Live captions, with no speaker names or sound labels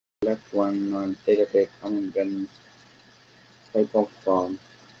select one data type and then type of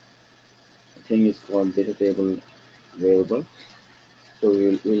thing is called data table variable. So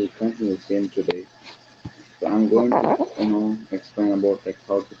we'll continue the same today. So I'm going to explain about like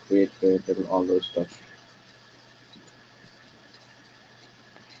how to create the table, all those stuff.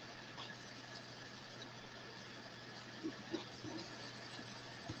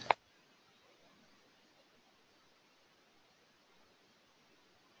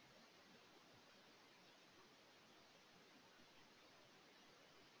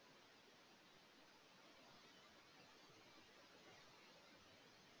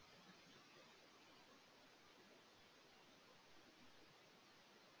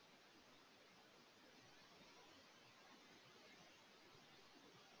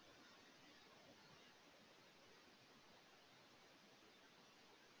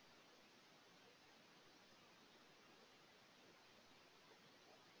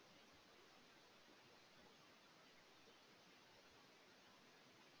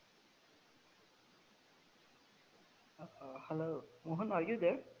 Hello, Mohan, are you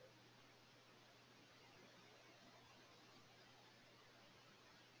there?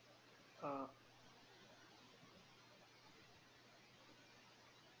 Uh,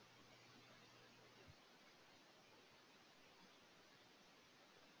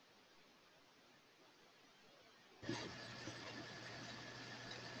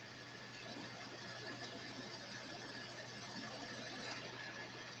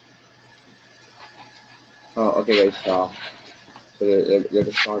 Okay guys, so let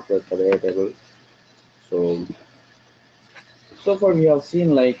us start with the data table. So so far we have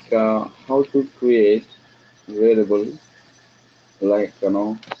seen like how to create variable like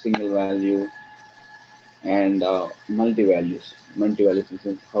single value and multi-values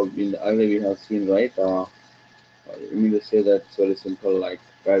in how in the array we have seen, right? I mean to say that it's very simple, like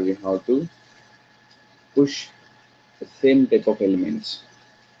where we have to push the same type of elements.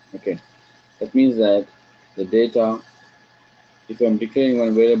 Okay, that means that the data, if I'm declaring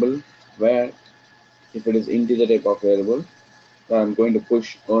one variable, where if it is integer type of variable, then I'm going to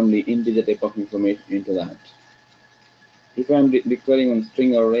push only integer type of information into that. If I'm declaring one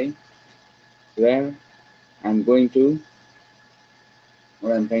string array, where I'm going to,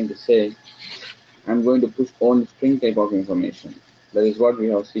 what I'm trying to say, I'm going to push only string type of information. That is what we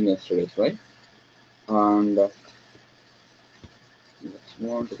have seen yesterday, right? And let's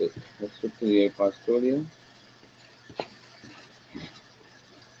move on to this. Let's look to the UiPath Studio.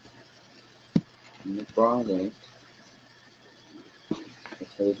 In the project,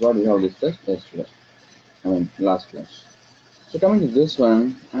 that is what we have discussed yesterday. I mean, last class. So coming to this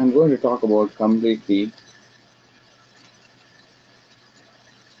one, I'm going to talk about completely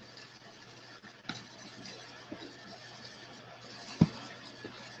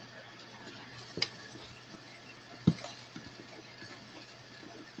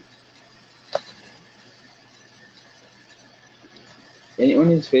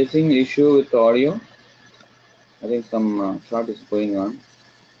anyone is facing issue with the audio. I think some short is going on.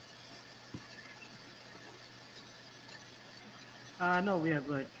 no, we are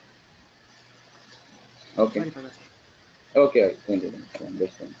good. Okay. Sorry for that. Okay, continue.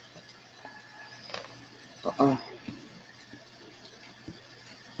 This one. Uh,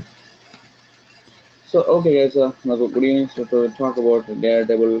 so okay guys, now good evening. So to talk about data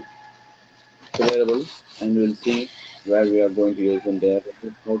table variable, and we'll see where we are going to use in there.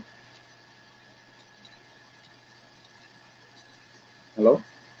 Hello?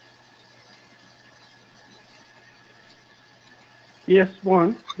 Yes,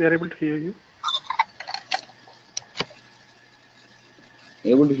 Mohan, we are able to hear you.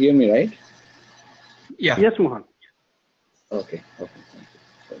 Able to hear me, right? Yeah. Yes, Mohan. Okay, okay. Thank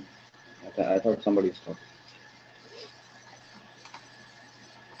you. So, I thought somebody stopped.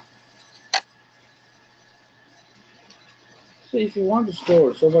 So if you want to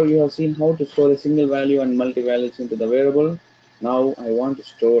store, so far you have seen how to store a single value and multi-values into the variable. Now I want to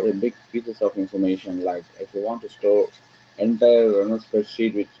store a big pieces of information, like if you want to store entire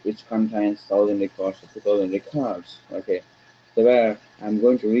spreadsheet which contains 1,000 records or 2,000 records. Okay, so where I'm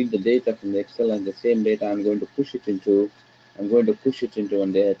going to read the data from the Excel, and the same data I'm going to push it into a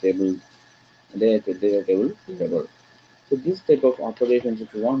data table variable. So this type of operations,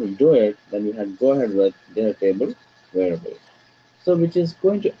 if you want to do it, then you have go ahead with data table variable. So which is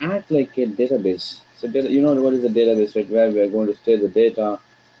going to act like a database. So you know what is a database, right? Where we are going to store the data,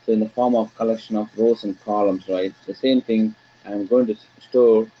 so in the form of collection of rows and columns, right? The same thing I'm going to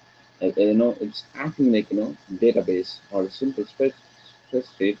store, it's acting like database or a simple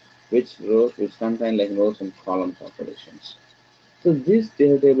spreadsheet, which contain like rows and columns operations. So this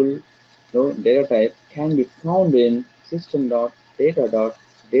data table, data type can be found in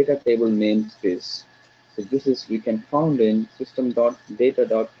system.data.data table namespace. So this is we can found in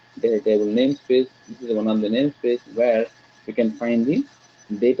system.data.data table namespace. This is one of the namespace where we can find the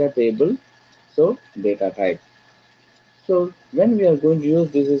data table, so data type. So when we are going to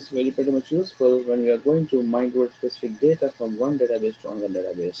use this is very pretty much useful when we are going to migrate specific data from one database to another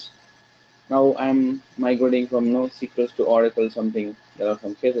database. Now I'm migrating from NoSQL to Oracle something. There are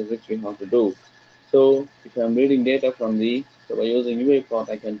some cases which we have to do. So if I'm reading data from so by using UiPath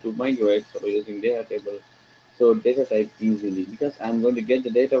I can do migrate, so by using data table, so data type easily because I'm going to get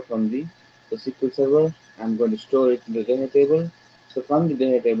the data from the SQL server, I'm going to store it in the data table. So from the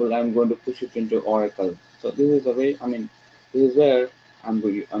data table I'm going to push it into Oracle. So this is the way, this is where I'm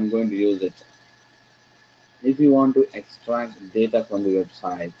going to use it. If you want to extract data from the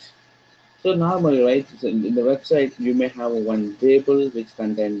website, so normally, right, so in the website, you may have one table which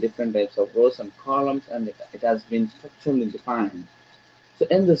contains different types of rows and columns, and it has been structurally defined. So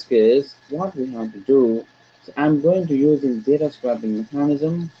in this case, what we have to do, so I'm going to using data scraping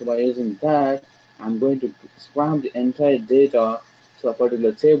mechanism. So by using that, I'm going to scrap the entire data to a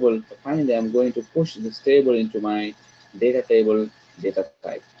particular table. So finally, I'm going to push this table into my data table data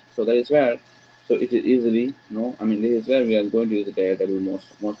type. So that is where, so it is easily, this is where we are going to use the data table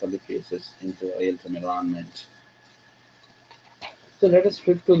most of the cases into a real-time environment. So let us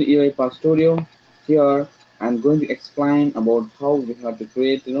flip to the UiPath Studio. Here I'm going to explain about how we have to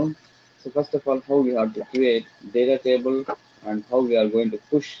create, so first of all, how we have to create data table and how we are going to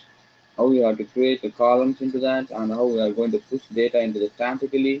push, how we have to create the columns into that and how we are going to push data into the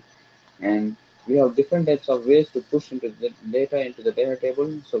statically. And we have different types of ways to push into the data into the data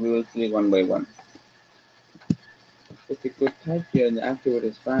table. So we will see one by one. If we could type here in the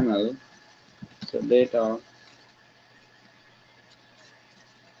activities panel, so data,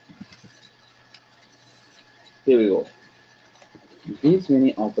 here we go. These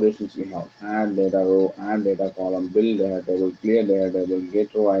many operations we have: add data row, add data column, build data table, clear data table,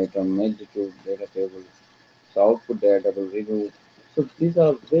 get row item, merge to data table, so output data table, remove. So these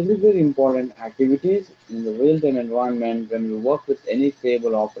are very, very important activities in the real-time environment when we work with any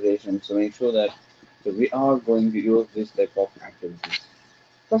table operations. So make sure that we are going to use this type of activities.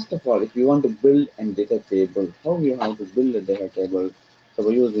 First of all, if you want to build a data table, how you have to build a data table? So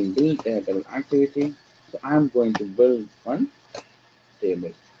we're using build data table activity. So I'm going to build one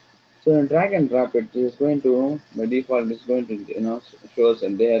table. So in drag and drop it is going to, by default, it's going to, show us a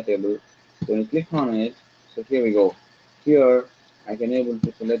data table. So when you click on it, so here we go. Here, I can able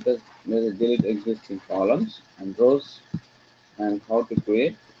to select let us delete existing columns and rows and how to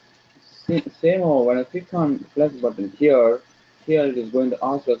create. Same over, when I click on plus button here it is going to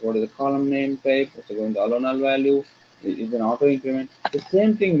ask us what is the column name type, it's going to allow null value, it is an auto increment. The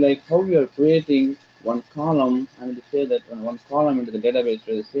same thing like how we are creating one column, I'm going to say that when one column into the database,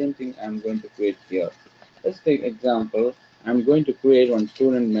 so the same thing I'm going to create here. Let's take example, I'm going to create one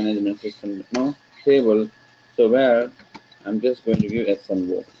student management system table, so where I'm just going to give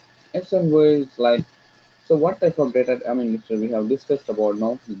SNO. SNO is like, so what type of data, so we have discussed about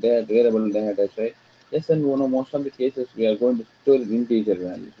now the variable data types, right? Yes and no, most of the cases we are going to store integer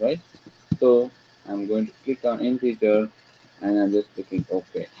values, right? So I'm going to click on integer and I'm just clicking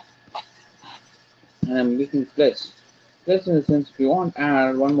OK. And I'm clicking plus. Plus in the sense if you want to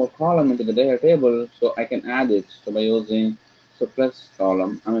add one more column into the data table, so I can add it. So by using plus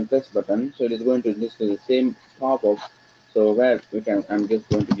column, plus button, so it is going to display the same pop-up. So where we can, I'm just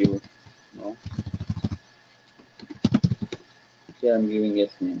going to give, here I'm giving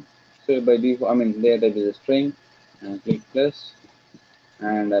yes name. So by default, data type is a string, and click plus,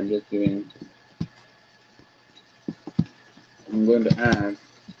 and I'm just giving, I'm going to add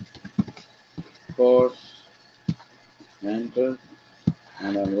course, enter,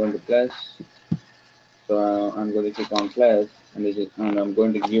 and I'm going to plus. So I'm going to click on plus, and I'm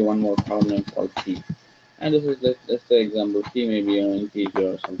going to give one more column name called key. And this is let's say example key may be an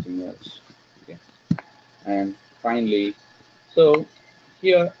integer or something else. Okay. And finally, so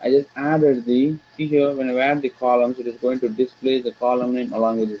here I just added see here when I add the columns, it is going to display the column name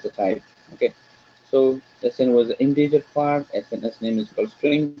along with the type. Okay. So SN was the integer part, SNS name is called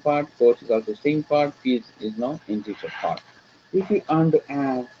string part, course is also string part, key is now integer part. If you want to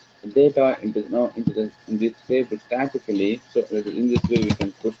add data in this table statically, so in this way we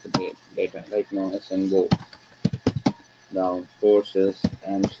can push the data like now SN go down courses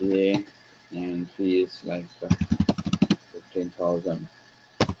MCA and fee is like 15,000.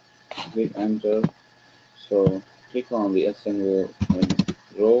 Click enter. So click on the SNO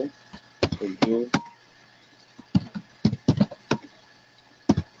row to view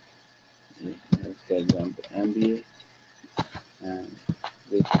let's for example MBA and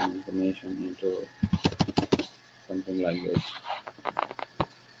this information into something like this.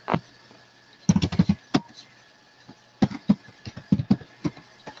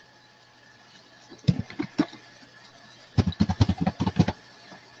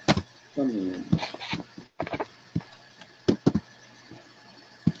 Something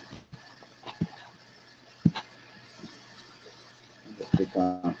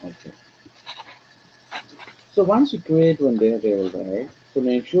okay. So once you create one data table, right? So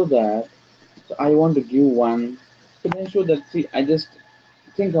make sure that so I want to give one. So make sure that see I just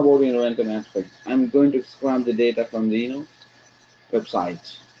think about random aspects. I'm going to scrap the data from the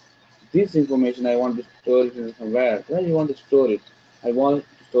website. This information I want to store it in somewhere. Where you want to store it? I want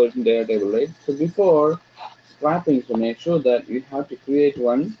to store it in data table, right? So before scrapping, so make sure that you have to create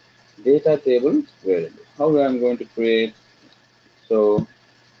one data table variable. How I'm going to create? So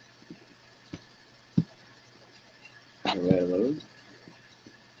variable.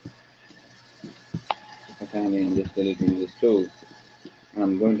 Okay, I'm just deleting this too.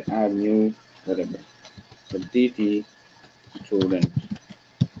 I'm going to add new variable. So DT student.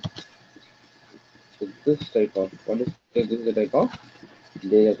 So this type of what is this is the type of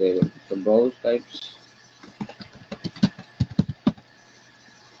data table. So browse types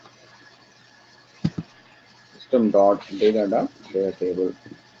system dot data table.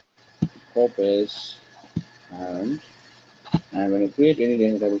 Copies and when you create any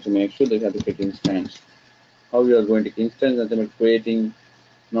data table, to make sure that you have to create instance. How you are going to instance and then creating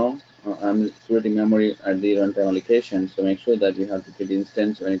no I'm creating memory at the runtime allocation. So make sure that you have to create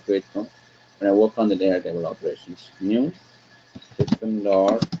instance when you create when I work on the data table operations. New system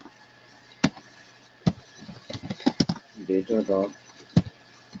dot data table.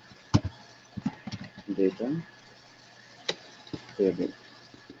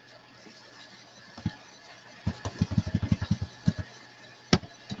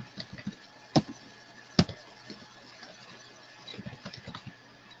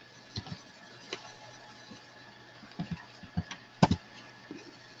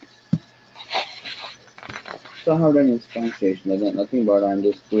 So I have done instantiation. Again, nothing but I'm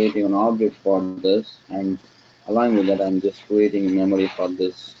just creating an object for this, and along with that, I'm just creating memory for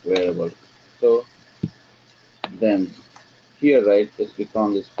this variable. So then here, right, just click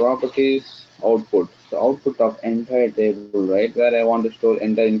on this properties output. So output of entire table, right, where I want to store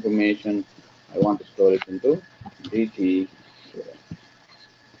entire information. I want to store it into DT.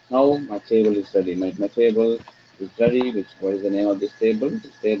 Now my table is ready. My table is ready. Which what is the name of this table?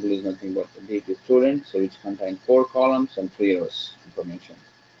 This table is nothing but the DT student, so which contains 4 columns and 3 rows information.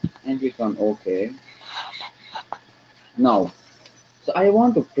 And click on OK. Now, so I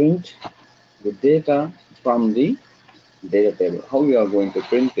want to print the data from the data table. How we are going to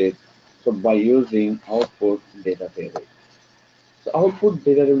print it? So by using output data table. So output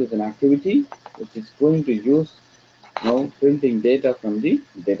data table is an activity which is going to use printing data from the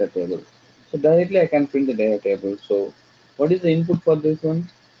data table. So directly I can print the data table. So what is the input for this one?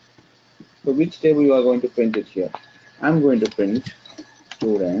 So which table you are going to print it here? I'm going to print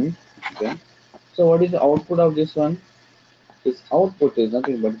student. Okay. So what is the output of this one? This output is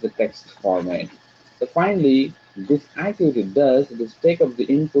nothing but the text format. So finally, this activity does is take up the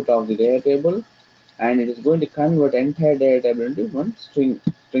input of the data table, and it is going to convert entire data table into one string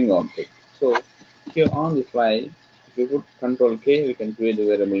object. So here on the fly, if you put Control K, we can create the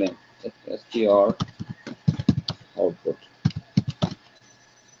variable name str output.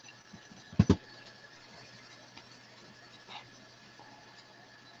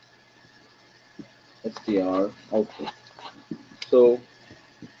 Str output. So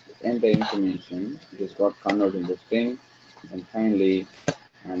enter information, it is got converted into string, and finally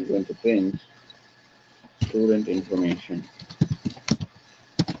I'm going to print student information.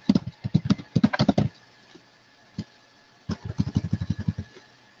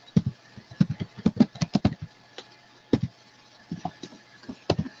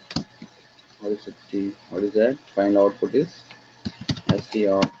 What is it? What is that? Final output is str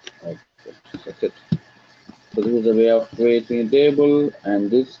output. That's it. So this is the way of creating a table,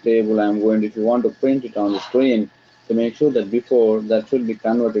 and this table I'm going to, if you want to print it on the screen, to make sure that before that should be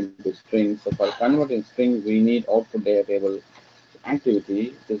converted into string. So for converting string, we need output data table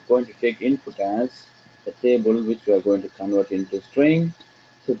activity is going to take input as the table which we are going to convert into string.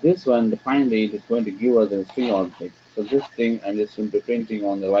 So this one, finally, it is going to give us a string object. So this thing I'm just simply printing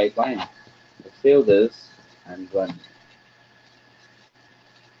on the right line. So save this and run.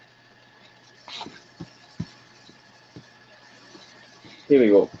 Here we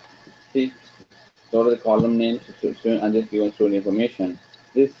go. See, go to the column name and just give us student information.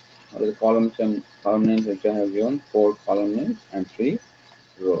 This What are the column names which I have given? 4 column names and 3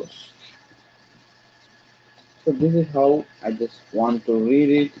 rows. So this is how I just want to read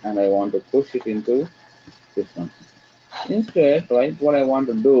it and I want to push it into this one. Instead, right, what I want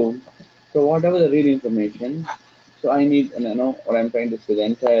to do, so whatever the read information, so I need, what I'm trying to say, the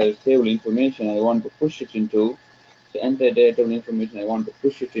entire table information, I want to push it into, the entire data table information, I want to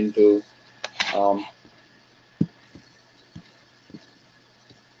push it into um,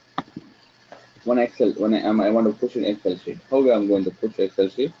 one Excel, I want to push an Excel sheet. How I'm going to push Excel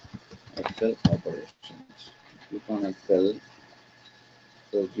sheet? Excel operations. Click on Excel.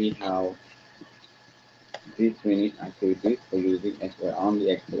 So we have these many activities for using Excel on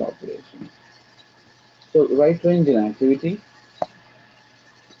the Excel operations. So right range in activity.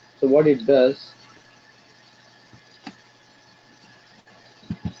 So what it does,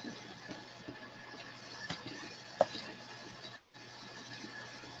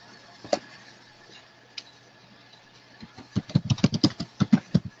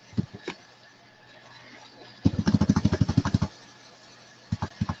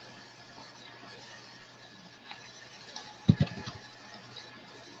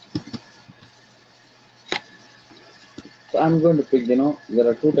 so I'm going to pick, there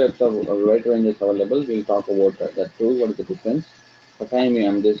are two types of right ranges available. We'll talk about that too. What is the difference? For timing,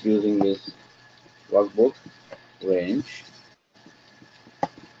 I'm just using this workbook range.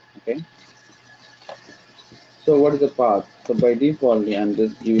 Okay. So what is the path? So by default, I'm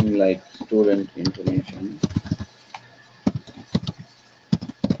just giving like student information,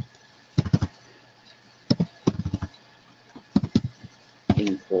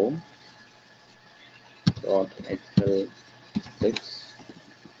 info dot excel 6.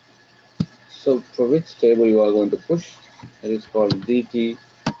 So for which table you are going to push? It is called DT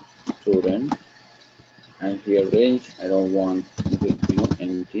student, and here range I don't want it,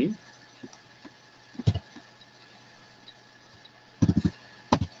 empty.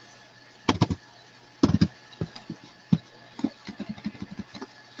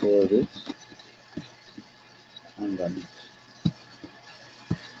 Save this and run it.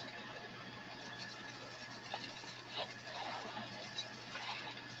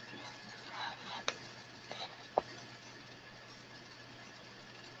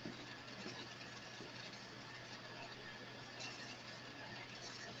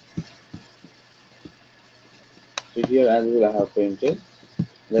 So here as well I have printed.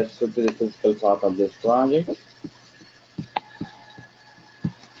 Let's go to the physical part of this project.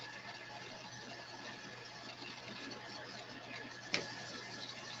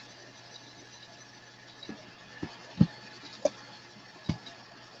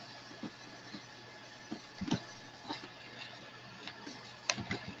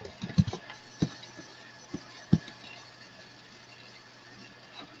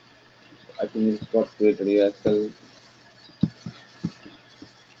 I think it's got created here as well.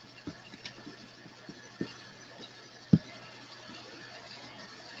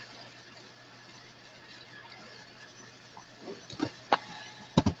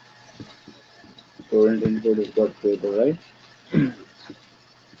 Student input is got created, right?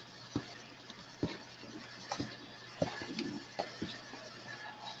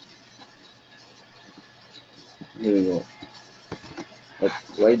 Here we go.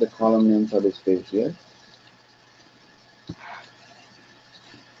 Let's write the column names are displayed here.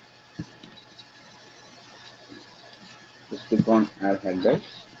 Just click on add headers,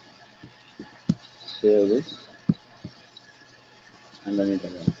 save this, and run it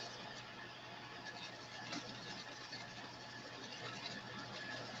again.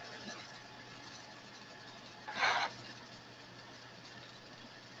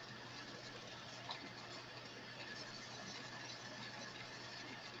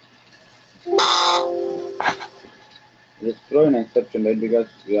 Just throw an exception, right? Because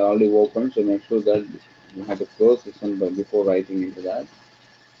we are already open, so make sure that you have to close this one before writing into that.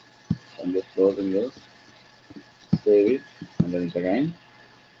 So I'm just closing this, save it, and run it again.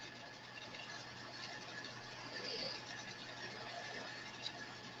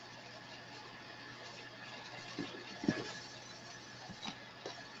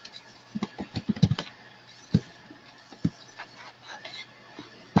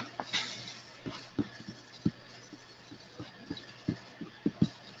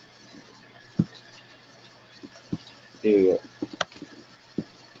 Here we go.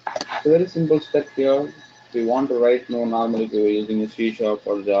 It's a very simple step here. If we want to write no, normally we were using a C# or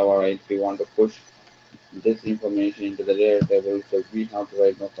Java, right? If we want to push this information into the data table, so we have to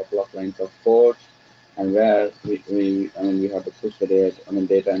write a couple of lines of code, and where we have to push the data,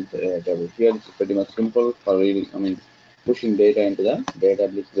 data into the data table. Here it's pretty much simple for reading. pushing data into the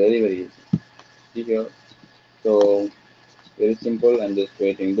database. Very easy. See here. So very simple. I'm just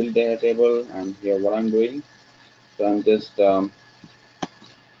creating build data table, and here what I'm doing. So I'm just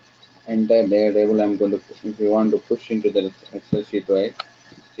entire data table. I'm going to, if you want to push into the Excel sheet, right?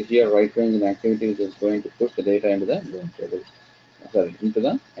 So here right range and activities is going to push the data into the data table. Sorry, into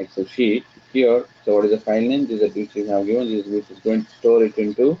the Excel sheet. Here, so what is the file name? This is which you have given. This is which is going to store it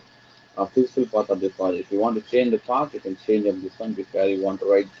into a physical path of the project. If you want to change the path, you can change up this one because you want to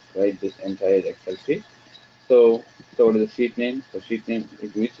write this entire Excel sheet. So what is the sheet name? So sheet name,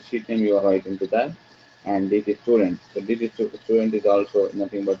 which sheet name you are writing to that, and DT student. So DT student is also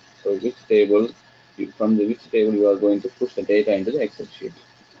nothing but so which table, from the which table you are going to push the data into the Excel sheet.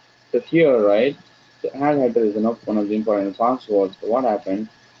 So here, right, so add header is one of the important passwords. So what happens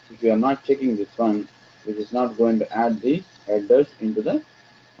if you are not checking this one, which is not going to add the headers into the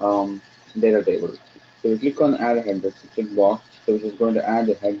data table. So we click on add headers check box, so which is going to add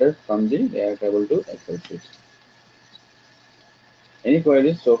the header from the data table to Excel sheet. Any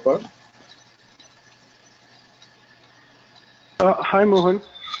queries so far? Hi, Mohan.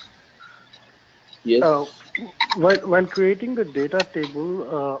 Yes. While creating the data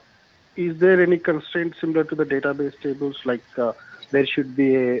table, is there any constraint similar to the database tables, like there should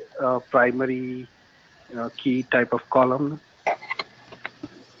be a primary key type of column?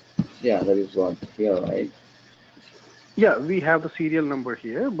 Yeah, that is what here, right? Yeah, we have the serial number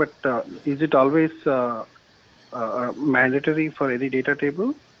here, but is it always mandatory for any data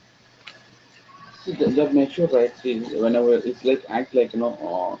table? See, that makes sure, right? See, whenever it's like act like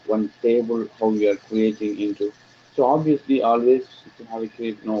one table how we are creating into. So obviously, always to have a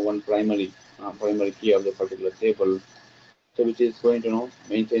create one primary key of the particular table. So which is going to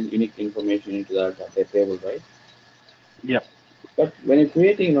maintain unique information into that table, right? Yeah. But when you're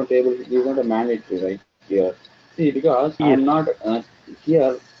creating table, it is not a mandatory, right? Here, see, because I'm Yes. not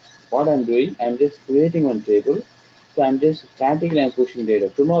here. What I'm doing, I'm just creating one table. So I'm just statically I'm pushing data.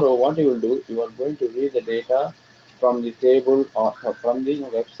 Tomorrow, what you will do, you are going to read the data from the table or from the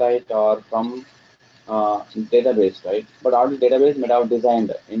website or from database, right? But all the database may have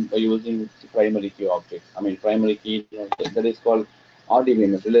designed in by using primary key object. I mean, primary key that is called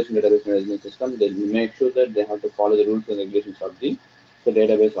RDBMS, Relation Database Management System. They make sure that they have to follow the rules and regulations of the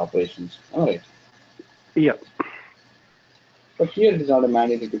database operations. All right. Yeah. But here it is not a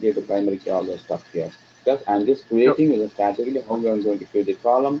mandatory to create the primary key, all that stuff here. Because I'm just Oh, creating with a category how we are going to create the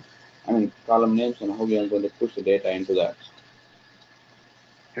column, I mean column names and how we are going to push the data into that.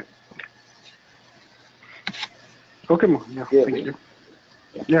 yeah. Okay, Mohan. Yeah. Clear, Thank right? you.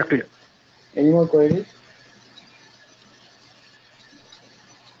 Yeah. Yeah, clear. Any more queries?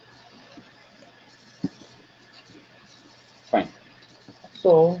 Fine.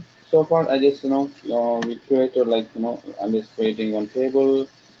 So far I just we created like I'm just creating one table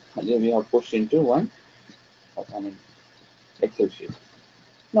and then we have pushed into one I mean Excel sheet.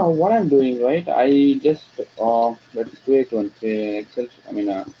 Now what I'm doing, right, I just let's create one Excel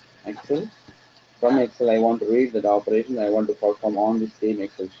Excel. From Excel I want to read that operation I want to perform on the same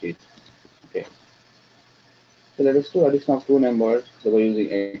Excel sheet. Okay. So let us do addition of two numbers that we're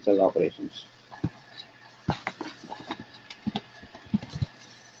using Excel operations.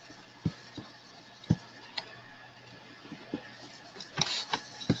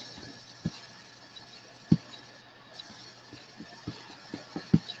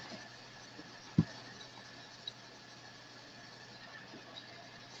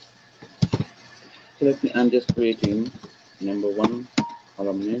 So I'm just creating number one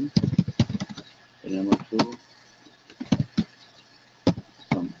column name, number two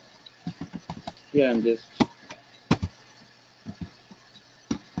sum. Here I'm just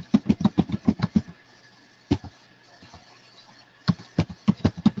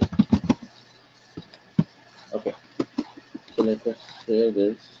okay. So let us save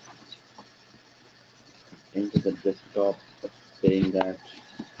this into the desktop saying that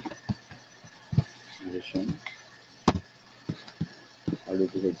addition. How do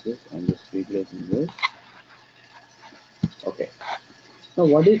you this? I'm just replacing this. Okay. Now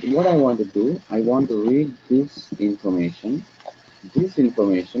what I want to do? I want to read this information. This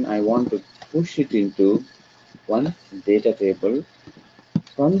information I want to push it into one data table.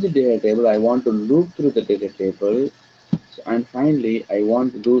 From the data table, I want to loop through the data table. And finally, I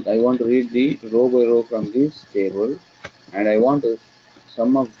want to read the row by row from this table, and I want to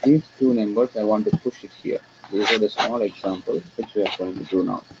sum of these two numbers. I want to push it here. These are the small examples which we are going to do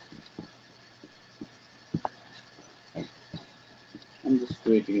now. I'm just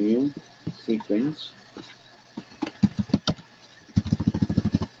creating a new sequence,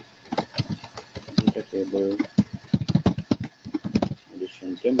 data table,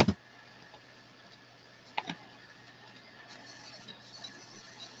 Jim.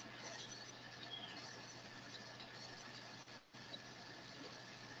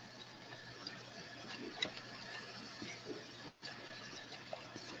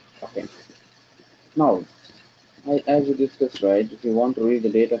 Okay. Now, as we discussed, right, if you want to read the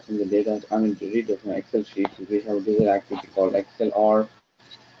data from the data, I mean, to read it from Excel sheet, we have this activity called Excel or.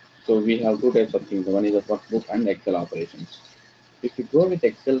 So we have two types of things. One is a workbook and Excel operations. If you go with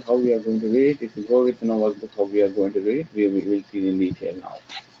Excel, how we are going to read it. If you go with workbook, how we are going to read it, we will see in detail now.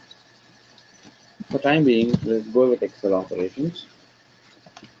 For time being, let's go with Excel operations.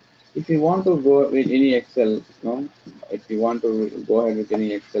 If you want to go with any Excel, if you want to go ahead with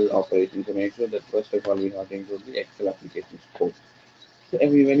any Excel operation, so make sure that first of all we have to include the Excel application scope. So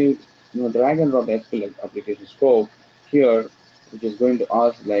when you, drag and drop the Excel application scope here, which is going to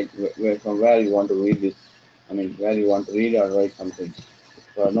ask like from where you want to read this. I mean, where you want to read or write something.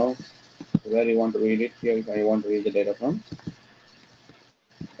 So now, where you want to read it here. If I want to read the data from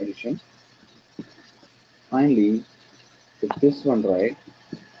addition, finally, with this one, right?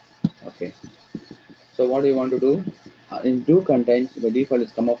 Okay. So what do you want to do? In do contains, by default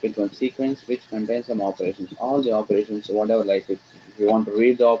is come up with one sequence which contains some operations. All the operations, whatever, like if you want to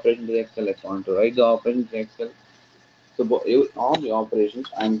read the operation to Excel, if you want to write the operation to Excel. So all the operations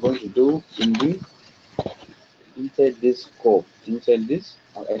I'm going to do in the inside this scope, inside this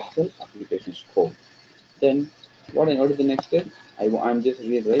Excel application scope. Then what is the next step? I'm just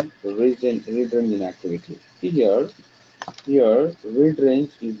read range activity. Here read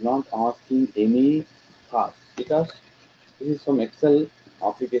range is not asking any task because this is from Excel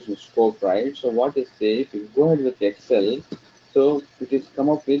application scope, right? So what is say if you go ahead with Excel, so it is come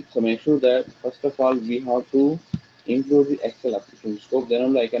up with, so make sure that first of all we have to include the Excel application scope, then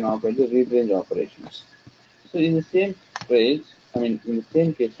only I can operate the read range operations. So in the same phrase, in the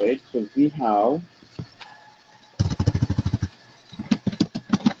same case, right? So we have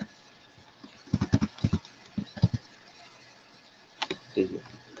this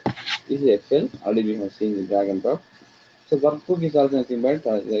is Excel. Already we have seen the drag and drop. So workbook is also nothing but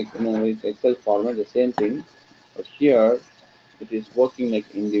with Excel format, the same thing. But here it is working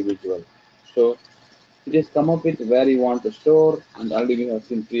like individual. So it is come up with where you want to store, and already we have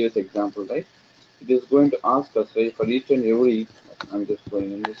seen previous example, right? It is going to ask us, right, for each and every. I'm just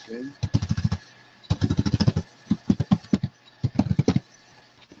going in this screen.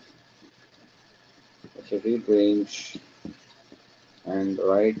 It's a read range and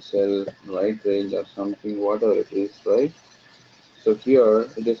right cell, right range or something, whatever it is, right? So here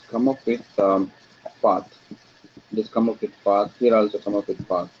it is come up with path. It is come up with path. Here also come up with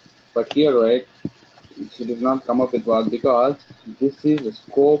path. But here, right, it did not come up with path because this is the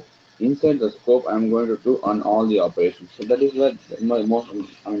scope. Inside the scope, I'm going to do on all the operations. So that is what my most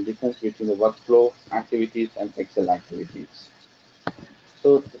difference between the workflow activities and Excel activities.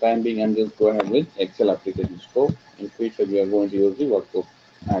 So for the time being, I'm just go ahead with Excel application scope. In future, we are going to use the workbook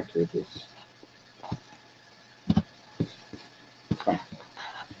activities. Fine.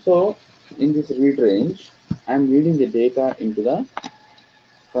 So in this read range, I'm reading the data into the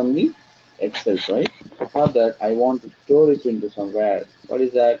from the Excel, right? For that, I want to store it into somewhere. What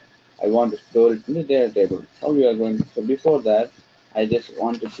is that? I want to store it in the data table. How we are going to, so before that, I just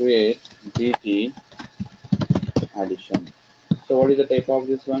want to create DT addition. So what is the type of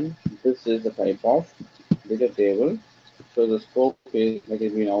this one? This is the type of data table. So the scope is, let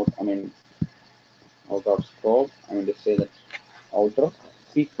it be out, out of scope. I'm going to say that out of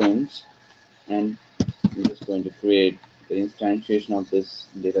sequence, and I'm just going to create the instantiation of this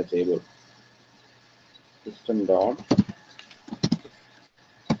data table. System dot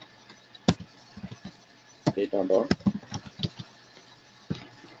data dot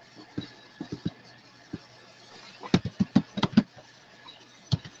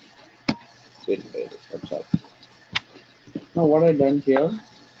get table. That's all. Now what I've done here,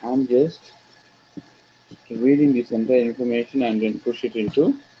 I'm just reading this entire information and then push it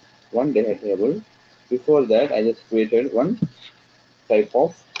into one data table. Before that, I just created one type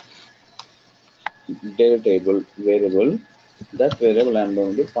of data table variable. That variable I'm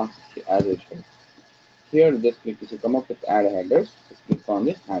going to pass it as it is. Here, just click to come up with add headers. Just click on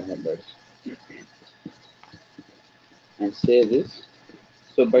the add headers and say this.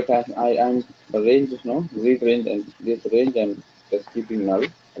 So, but I'm the range is no read range, and this range I'm just keeping null.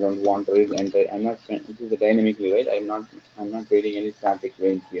 I don't want to read entire. I'm not. This is a dynamically, right? I'm not reading any static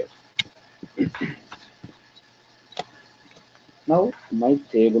range here. Now my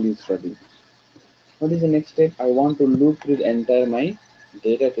table is ready. What is the next step? I want to loop through the entire my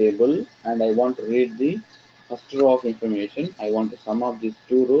data table, and I want to read the first row of information. I want to sum up these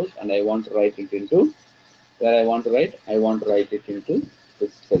two rows and I want to write it into where I want to write. I want to write it into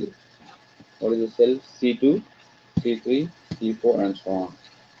this cell. What is the cell? C2, C3, C4, and so on.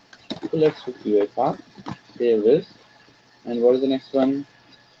 So let's put UiPath, save this, and what is the next one?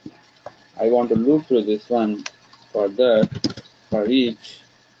 I want to loop through this one. For that, for each,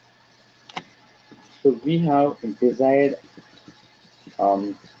 so we have a desired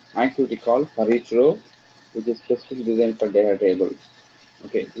activity call for each row, which is specifically designed for data table.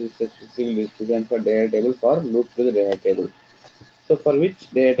 Okay, this is specifically designed for data table for loop through the data table. So for which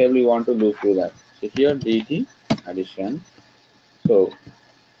data table you want to loop through that? So here DT addition. So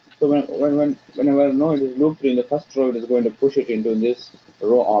whenever it is looped in the first row, it is going to push it into this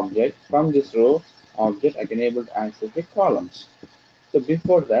row object. From this row object, I can able to access the columns. So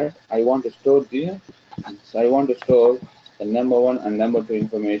before that, I want to store the number one and number two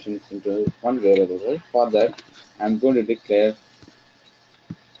information into one variable. Right? For that, I'm going to declare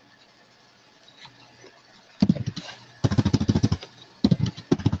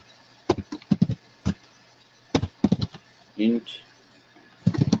int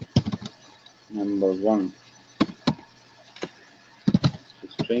number one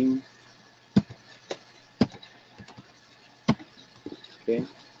string. Okay.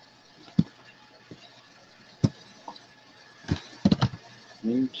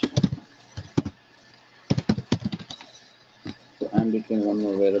 Int. So I'm declaring one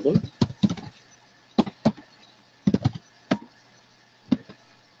more variable.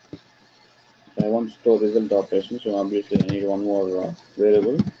 I want to store result operation, so obviously I need one more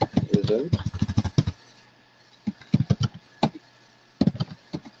variable, result.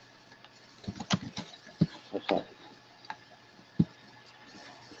 Okay.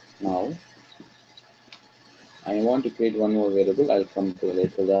 Now I want to create one more variable. I'll come to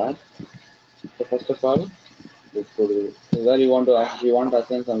later that. So first of all, let's go to where you want to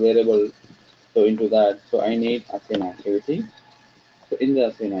assign some variable. So into that, so I need assign activity. So in the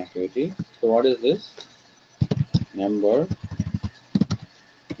assign activity, so what is this? Number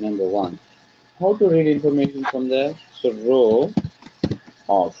one. How to read information from there? So row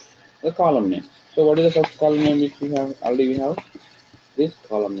of the column name. So what is the first column name which we have already this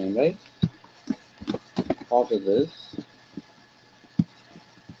column name, right? After this,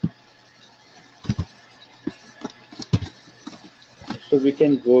 so we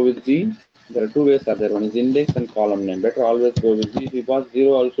can go with there are two ways are there. One is index and column name. Better always go with If you pass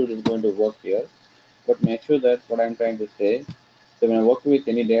 0 also, it is going to work here. But make sure that what I'm trying to say, so when I work with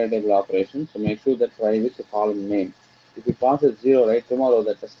any data table operation, so make sure that try with the column name. If you pass a 0, right, tomorrow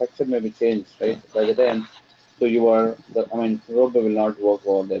that the structure may be changed, right? By the time, so Robo will not work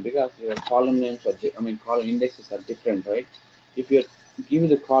over there because your column names are, column indexes are different, right? If you give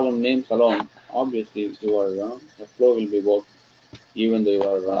the column names alone, obviously the flow will be worked, even though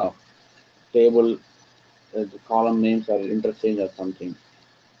your table, the column names are interchanged or something.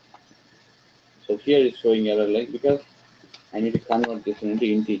 So here it's showing error like because I need to convert this into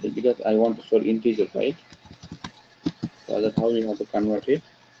integer because I want to store integer, right? So that's how we have to convert it.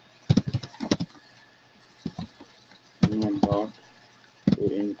 Dot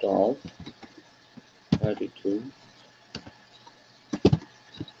to int of 32.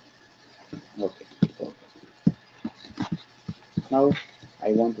 Okay. Now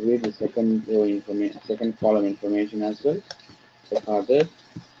I want to read the second row information, second column information as well. So for that,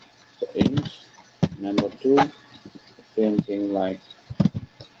 so int number 2, same thing like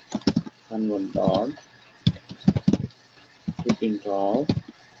convert dot to int of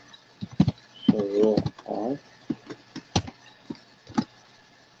so row of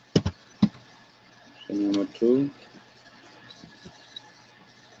so number 2.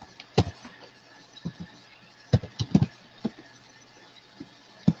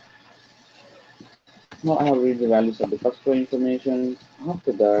 Now I have read the values of the first row information.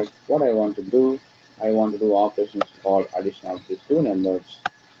 After that, what I want to do, I want to do operations called addition of these two numbers.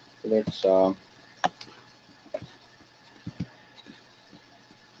 So let's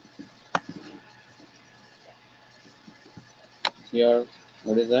here,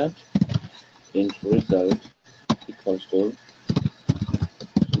 what is that? Int result equals to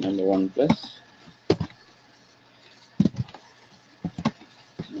number 1 plus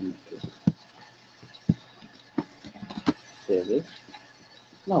number 2. Save this.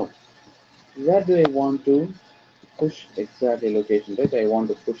 Now, where do I want to push exactly location, right? I want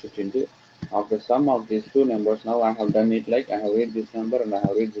to push it into after sum of these two numbers. Now I have done it like I have read this number and I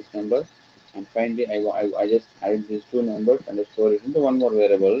have read this number, and finally I just add these two numbers and I store it into one more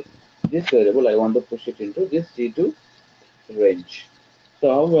variable. This variable I want to push it into this C2 range. So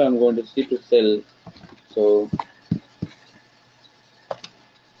how I'm going to C2 cell So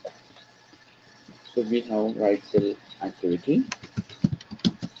we have right cell activity.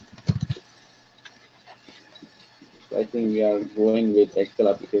 So I think we are going with Excel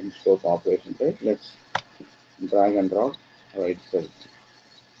application scope operation, right? Let's drag and drop right cell.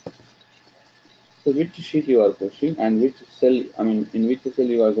 So which sheet you are pushing and which cell, I mean, in which cell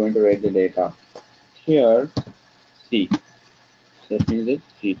you are going to write the data. Here, C. That means it's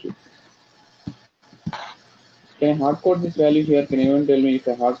C2. Can I hard code this value here? Can anyone tell me if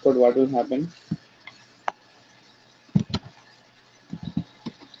I hard code what will happen?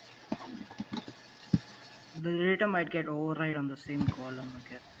 The data might get override on the same column, I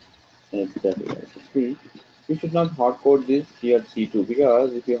guess. Exactly. See, you should not hard code this here C2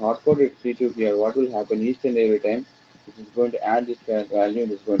 because if you hard code it C2 here, what will happen each and every time? It is going to add this value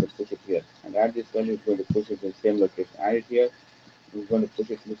and it's going to push it here. And add this value, it's going to push it in the same location. Add it here, it's going to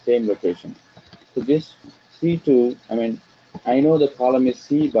push it in the same location. So this C2, I mean, I know the column is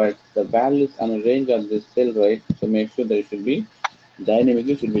C, but the values and the range of this cell, right? So make sure that it should be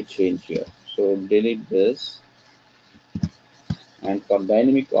dynamically should be changed here. So delete this. And for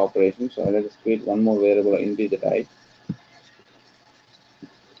dynamic operations, so let us create one more variable integer type.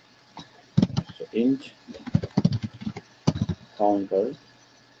 So int counter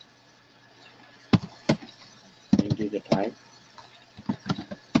integer type.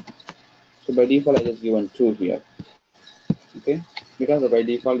 So by default, I just given 2 here. Okay, because by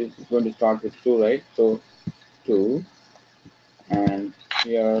default it's going to start with 2, right? So 2, and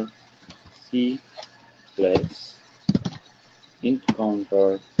here C plus int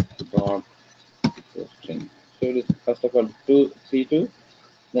counter dot string. So it is first of all 2 C2.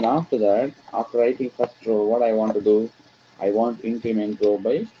 Then after that, after writing first row, what I want to do, I want increment row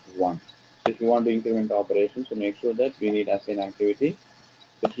by 1. So if you want to increment operation, so make sure that we need assign activity.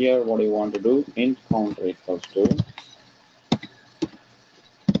 So here what I want to do, int counter equals to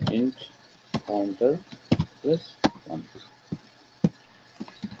int counter plus 1.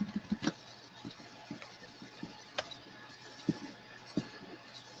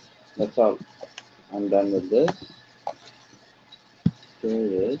 That's all. I'm done with this. Save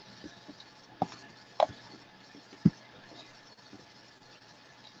this.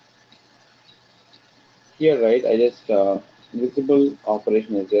 Here, right, I just visible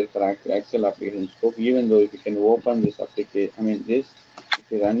operation is there for Excel application scope. Even though if you can open this application, I mean this, if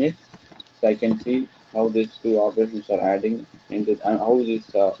you run it, so I can see how these two operations are adding into and how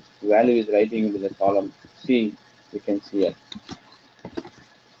this value is writing into the column C. You can see it.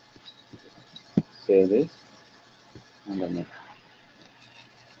 Save this and then next.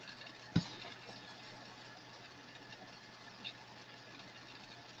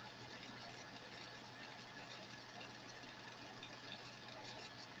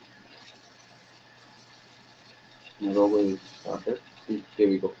 My robot is started. See, here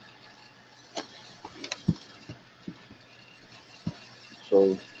we go.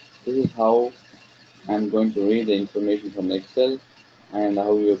 So this is how I'm going to read the information from Excel and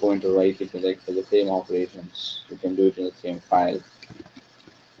how we are going to write it in Excel, the same operations. You can do it in the same file.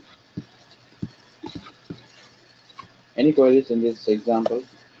 Any queries in this example?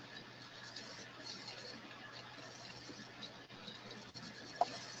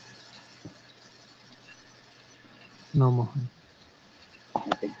 No, Mohan.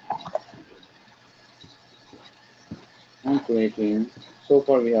 Okay. I'm creating, so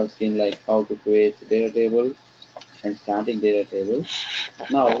far we have seen like how to create data table and static data table.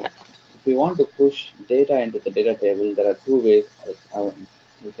 Now, if we want to push data into the data table, there are two ways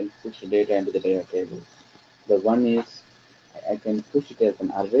we can push data into the data table. The one is I can push it as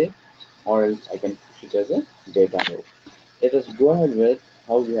an array or else I can push it as a data row. Let us go ahead with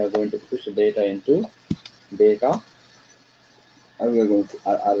how we are going to push the data into data and we are going to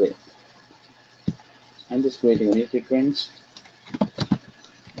array. I'm just creating a new sequence,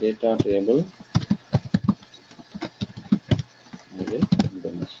 data table, array, and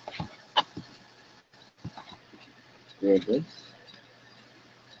then create this.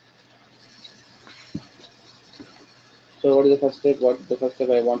 So what is the first step? What the first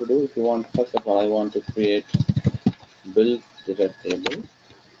step I want to do? If you want, first of all, I want to create build data table.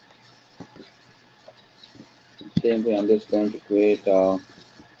 Same way, I'm just going to create.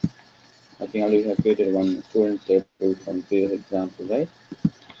 I think I already have created one student table from previous example, right?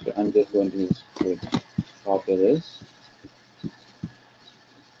 So I'm just going to create, copy this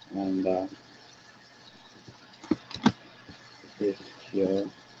and paste here.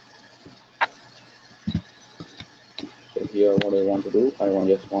 So here, what I want to do,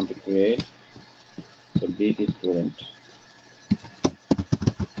 just want to create so DT student.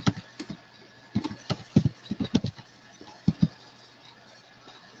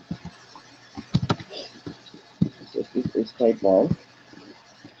 type of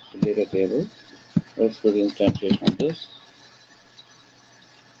data table. Let's do the instantiation of this.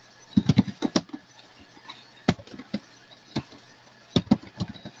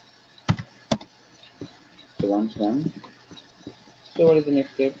 So once done. So what is the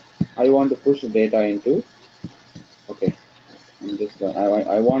next step? I want to push the data into, okay, I'm just,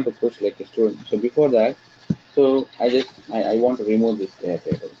 I want to push like a student. So before that, so I want to remove this data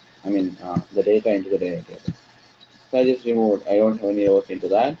table. I mean, the data into the data table. So I just removed, I don't have any rows into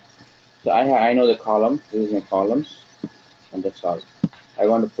that. So I know the columns, this is my columns, and that's all. I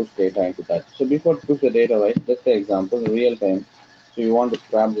want to push data into that. So before push the data, right, let's say example, real time. So you want to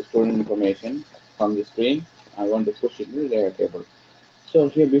grab the student information from the screen. I want to push it into the data table. So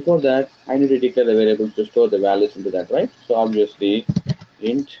here before that, I need to declare the variables to store the values into that, right? So obviously,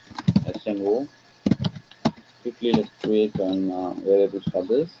 int SNO. Quickly let's create an variables for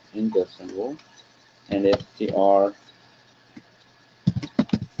this, int SNO, and str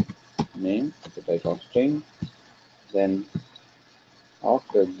name, the type of string. Then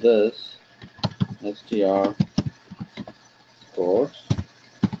after this, str quotes,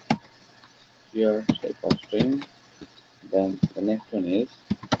 here type of string. Then the next one is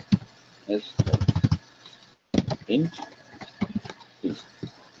int p.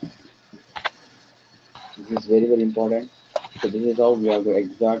 This is very important. So this is how we are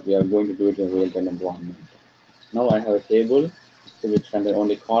going to do it in real-time environment. Now I have a table which contains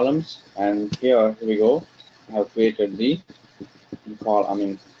only columns, and here we go. I have created the the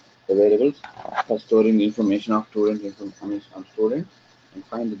variables for storing the information of student, and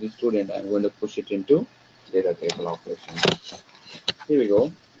find the student. I'm going to push it into data table operation. Here we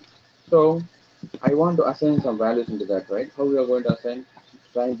go. So I want to assign some values into that, right? How we are going to assign?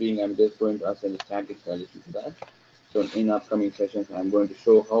 Time being, I'm just going to assign the static values into that. So in upcoming sessions, I'm going to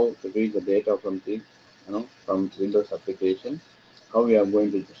show how to read the data from the, from Windows application, how we are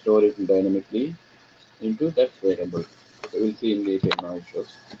going to store it dynamically into that variable. So we'll see in detail now it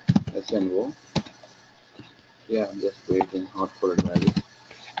shows. SNO. Yeah, I'm just creating hard-coded values.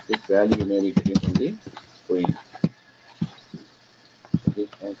 This value you may be getting from the screen. So this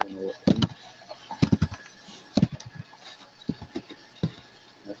SNO SNO.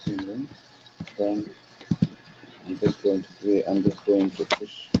 Then I'm just going to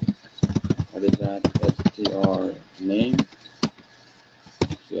push, what is that, str name.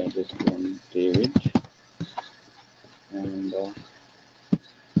 So I just want David, and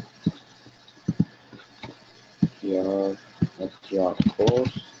here str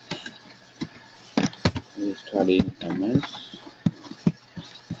course, we study MS,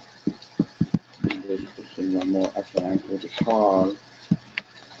 and then push in one more assignment with the call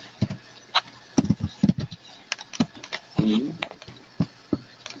E.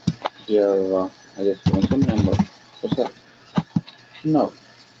 Here I just want some number. So now,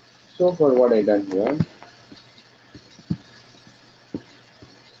 so for what I done here,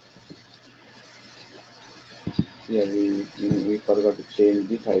 here we forgot to change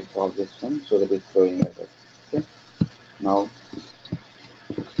the type of this one so that it's showing error. Okay. Now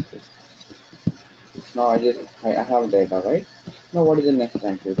I have data, right? Now what is the next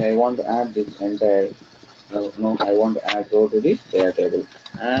activity? I want to add this entire, no, I want to add row to the data table,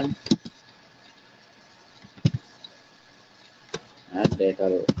 and add data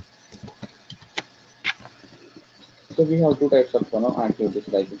row. So we have two types of activities,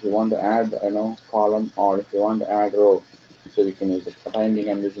 like if you want to add column, or if you want to add row, so we can use it. For time being,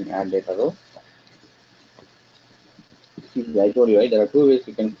 I'm using add data row. See, I told you, right, there are two ways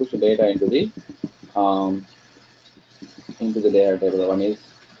you can push the data um, into the data table. One is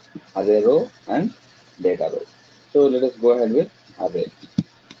array row and data row. So let us go ahead with array.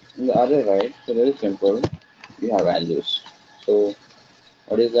 In the array, right, so very simple, we have values. So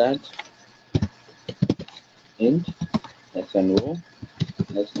what is that? Int SNO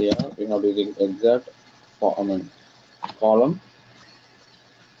str, we have to give exact column.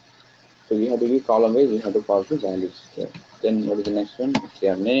 So we have to give column wise, we have to pass the values here. Then what is the next one?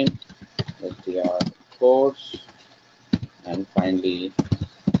 Str name, str course, and finally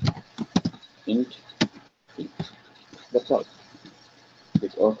int p. That's all.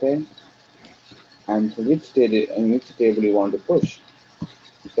 Click OK. And so which table you want to push?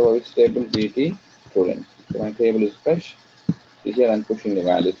 So which table? BT student. So my table is fresh. Here I'm pushing the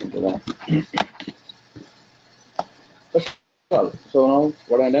values into that. That's all. So now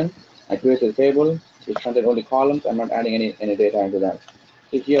what I done? I created a table which contains only columns. I'm not adding any data into that.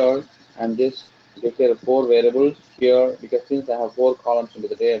 So here I'm just declare four variables here, because since I have four columns into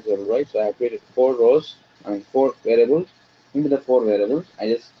the data table, right? So I have created four variables. Into the four variables, I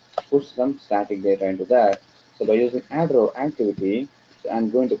just push some static data into that. So by using add row activity, so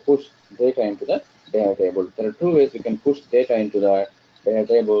I'm going to push data into the data table. There are two ways we can push data into the data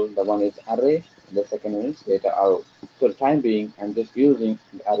table. The one is array, the second one is data row. So the time being, I'm just using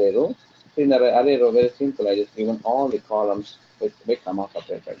the array row. So in the array row, very simple. I just given all the columns with comma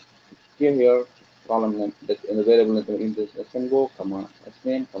separated. Here, column name, that in the variable name in this go, comma,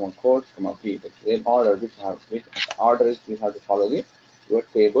 name, comma, course, comma, p. The same order which order is we have to follow your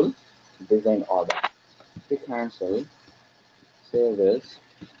table design order. Click cancel, save this,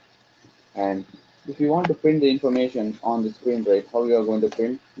 and if you want to print the information on the screen, right, how you are going to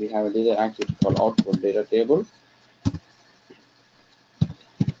print, we have a data activity called output data table.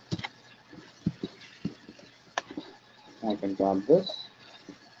 I can grab this.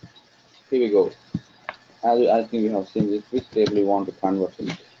 Here we go. As I think you have seen this, which table you want to convert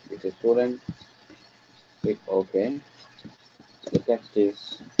into. It's a student. Click OK. The text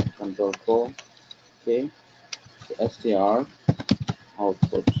is Control 4. Okay. So str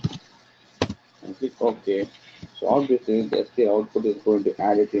output. And click OK. So obviously the str output is going to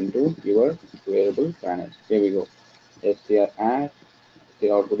add it into your variable panel. Here we go. Str add.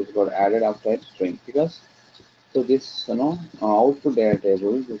 Str output is got added after string because so this output data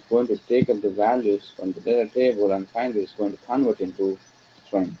table is going to take up the values from the data table and finally it's going to convert into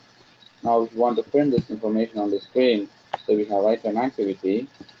string. Now if you want to print this information on the screen, so we have write an activity.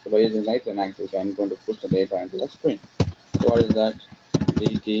 So by using write an activity, I'm going to push the data into the screen. So what is that?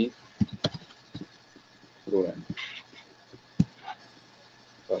 dt student.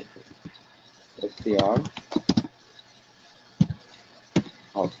 Sorry. str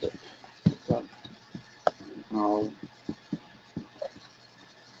output. So now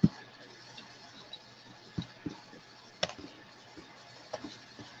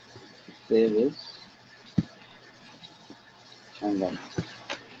save this and then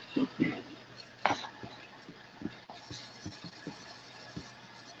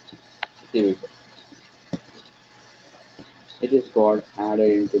here we go. It is called added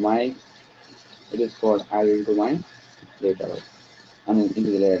into my data. I mean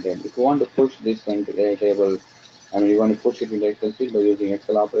into the data table. If you want to push this into the data table, I mean you want to push it into Excel sheet by using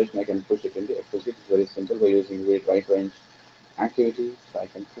Excel operation, I can push it into Excel sheet. It's very simple by using write range activity, so I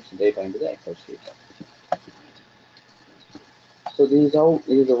can push the data into the Excel sheet. So this is how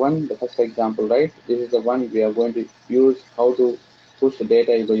the first example, right? This is the one we are going to use how to push the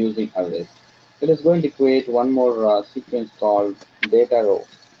data by using arrays. It is going to create one more sequence called data row.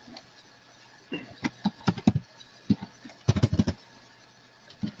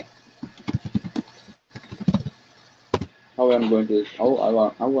 How I'm going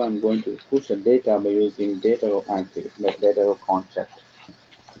to push the data by using data row activity, like data row concept.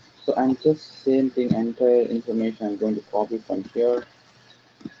 So I'm just same thing, entire information I'm going to copy from here,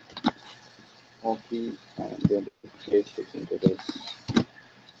 copy, and I'm going to paste it into this.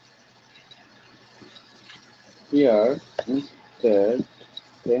 Here, instead,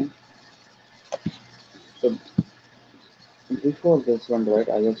 okay, so before this one, right,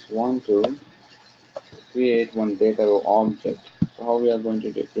 I just want to create one data row object. So how we are going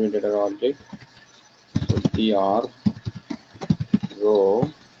to create data row object? So dr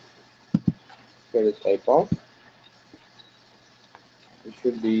row, here is type of, it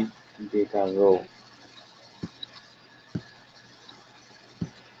should be data row.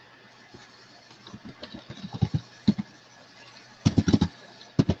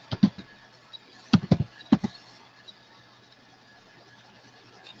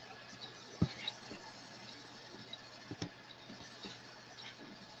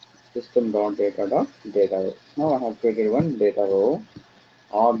 System.data row. Now I have created one data row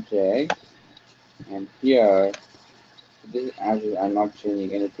object, and here this as I'm not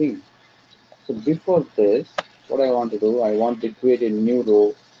changing anything. So before this, what I want to do, I want to create a new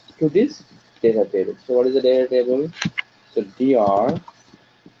row to this data table. So what is the data table? So dr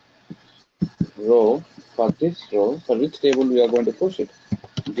row, for this row, for which table we are going to push it?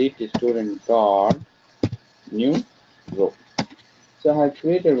 dt student dot new row. So I have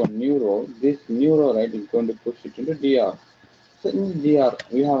created one new row. This new row, right, is going to push it into dr. So in dr,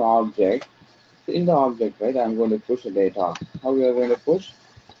 we have object. So in the object, right, I'm going to push the data. How we are going to push?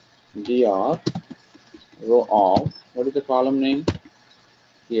 Dr row of, what is the column name?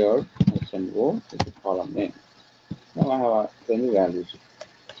 Here, SNO is the column name. Now I have 20 values.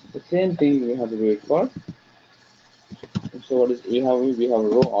 The same thing we have to do it for. So what is we have a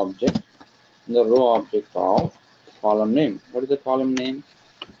row object. The row object of column name. What is the column name?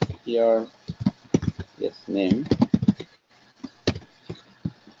 Here, yes, name.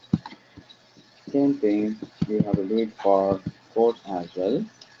 Same thing we have to do it for course as well.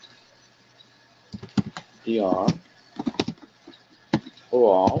 dr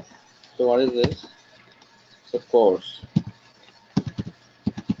o of, so what is this? It's a course,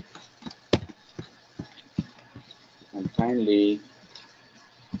 and finally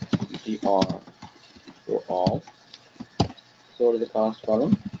dr o of, so what is the cost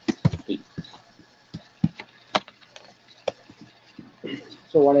column? P.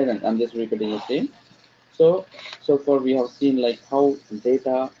 So what I'm just repeating the same. So far we have seen like how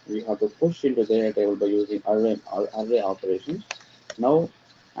data we have to push into the data table by using array operations. Now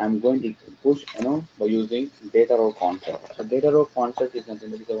I'm going to push by using data row concept. So data row concept is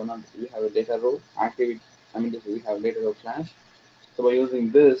nothing but one of we have a data row activity. I mean we have data row class. So by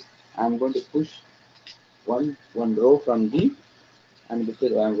using this, I'm going to push one row from the and this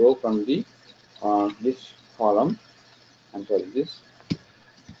is one row from the this column. I'm sorry, this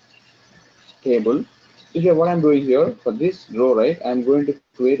table. So here what I'm doing here for this row, right? I'm going to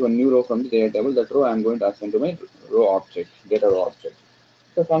create one new row from the data table. That row I'm going to assign to my row object, data row object.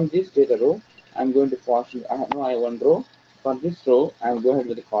 So from this data row, I'm going to pass. I have one row. For this row, I'm going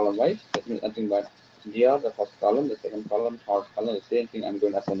with the column wise. That means nothing but gr the first column, the second column, third column, the same thing. I'm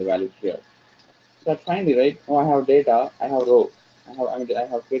going to assign the values here. So finally, right? Now I have data. I have row. I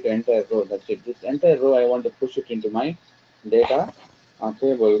have created an entire row. That's it. This entire row I want to push it into my data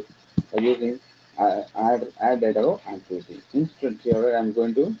table using add data row activity. Instead here I'm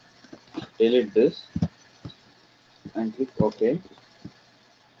going to delete this and click OK.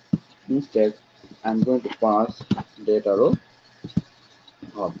 Instead I'm going to pass data row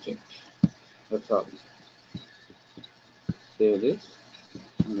object. That's all. Save this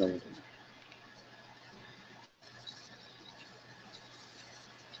and run it.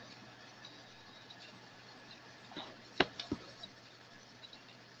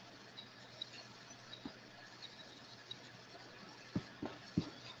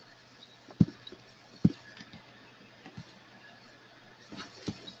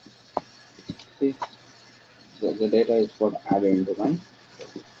 See, the data is got added into my.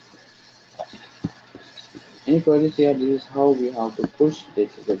 Any queries here? This is how we have to push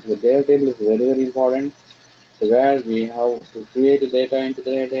this. The data table is very important. So where we have to create the data into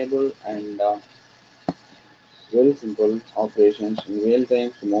the data table and very simple operations in real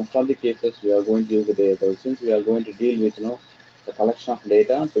time. So most of the cases we are going to use the data table since we are going to deal with the collection of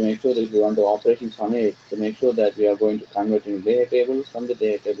data to make sure that if we want to operations on it to make sure that we are going to convert in data table. From the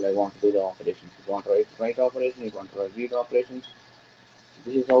data table I want to do the operations. If you want to write operations, if you want to read operations,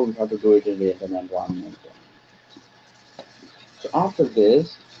 this is how we have to do it in real time environment. So after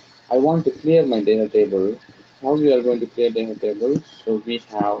this, I want to clear my data table. How we are going to clear data table? So we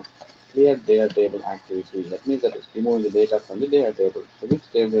have clear data table activity. That means that it's removing the data from the data table. So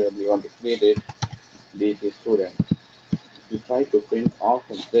which table we want to create it? DC student. If we try to print off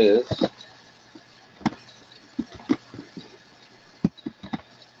of this,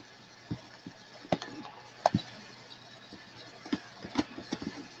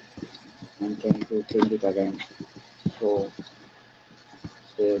 I'm trying to print it again. So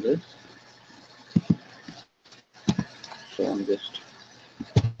save this. So I'm just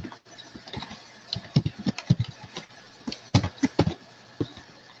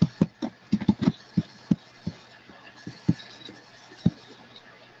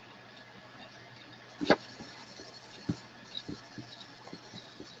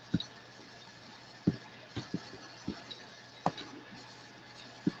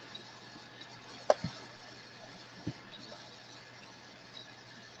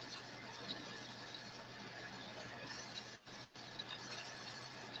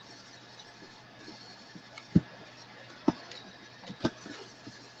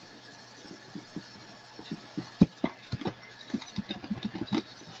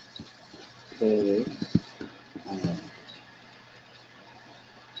save it. And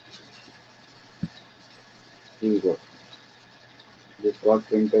here we go. This got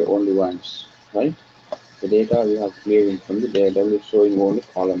printed only once, right? The data we have cleared from the data table is showing only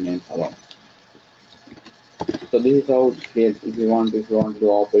column names alone. So this is how it's cleared. If you want to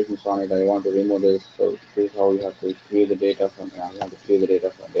do operations on it, I want to remove this. So this is how you have to clear the data from. I want to clear the data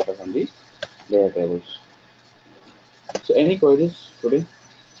from the data tables. So any queries today?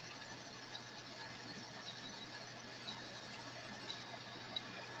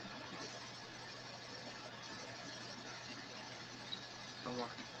 No more.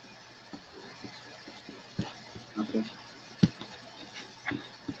 Okay.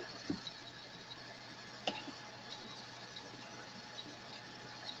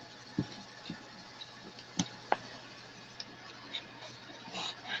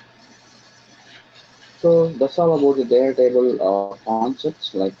 So that's all about the data table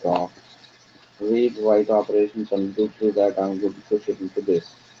concepts. Like read, write operations and do through that. I'm going to push it into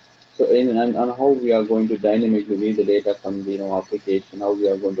this. So and how we are going to dynamically read the data from the application, how we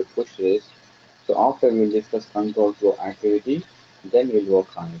are going to push this. So after we'll discuss control flow activity, then we'll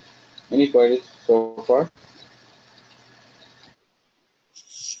work on it. Any queries so far?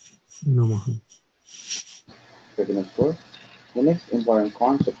 No, Mohan. Pretty much good. The next important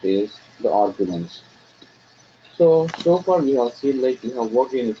concept is the arguments. So far we have seen like we have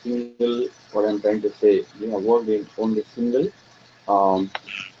worked in a single, what I'm trying to say, we have worked in only single um,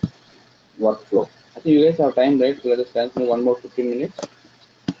 workflow. I think you guys have time, right? So let us continue one more 15 minutes.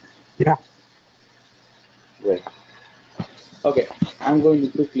 Yeah. Great. Okay, I'm going to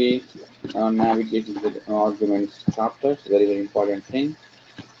quickly navigate into the arguments chapters. Very, very important thing.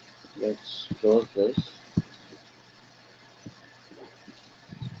 Let's close this.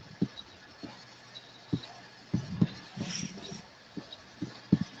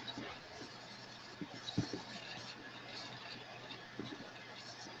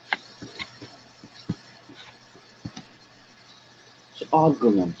 So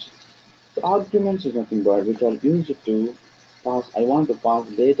arguments. So arguments is nothing but which are used to pass. I want to pass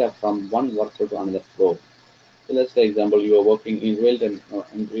data from one workflow to another flow. So let's say example, you are working in real-time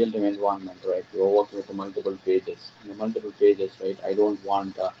environment, right? You are working with multiple pages. In the multiple pages, right? I don't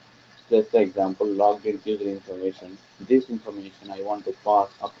want, let's say example, logged in user information. This information I want to pass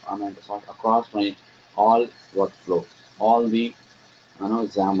up, I mean to pass across my all workflow, all the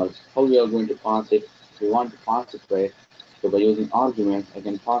XAML. How we are going to pass it? If we want to pass it right, so by using arguments, I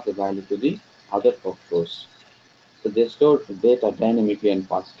can pass the value to the other workflows. So they store data dynamically and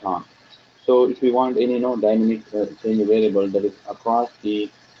pass it on. So if we want any dynamic change variable that is across the,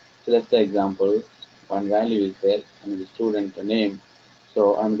 so let's say example, one value is there and the student name.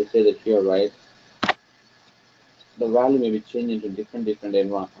 So I'm going to say that here, right? The value may be changed into different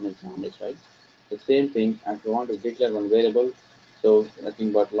environments, right? The same thing, and if we want to declare one variable, so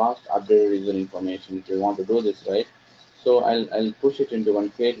nothing but last updated user information. If we want to do this, right? So I'll push it into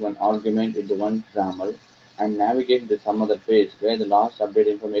one page, one argument into one grammar, and navigate to some other page where the last update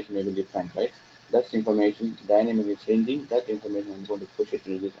information may be different, right? That's information dynamically changing. That information I'm going to push it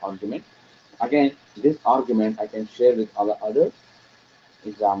into this argument. Again, this argument I can share with other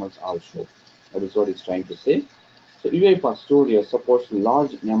examples also. That is what it's trying to say. So UiPath Studio supports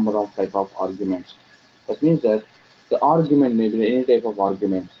large number of type of arguments. That means that the argument may be any type of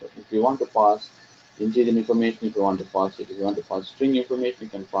argument. So if you want to pass integer information, if you want to pass it, if you want to pass string information, you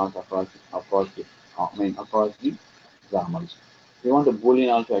can pass across the grammars. If you want a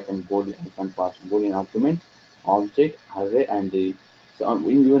boolean also, I can pass boolean argument, object, array, and the so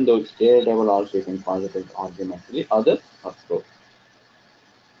even though it's data table also you can pass it as argument to the other workflow.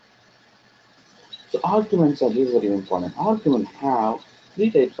 So arguments are usually important. Arguments have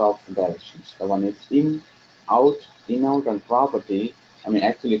three types of directions. The one is in, out, in, out, and property. I mean,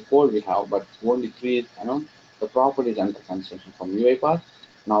 actually four we have, but only three is, the property is under construction from UiPath.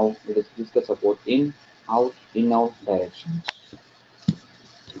 Now let us discuss about in, out directions.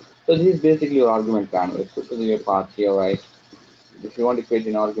 So this is basically your argument panel. So this is your part here, right? If you want to create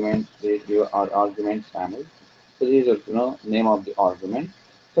an argument, this is your argument panel. So this is name of the argument.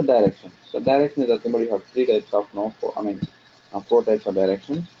 So direction. So direction is nothing but you have three types of four types of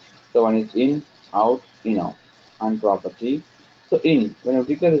directions. So one is in, out, and property. So in, when I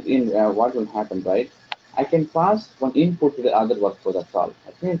declare this in, what will happen, right? I can pass one input to the other workflow. That's all.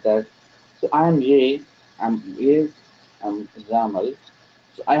 That means that so I am A, I'm XAML.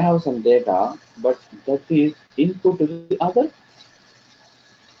 So I have some data, but that is input to the other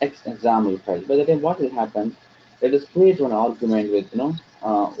example file. By the time what will happen, let us create one argument with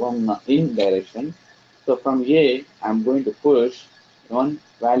one in direction. So from A, I'm going to push one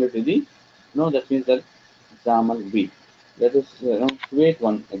value to the that means that example B. Let us create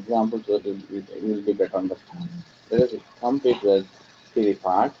one example so that it will be better understanding. Let us complete with the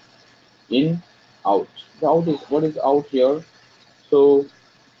part in out. The out is what is out here. So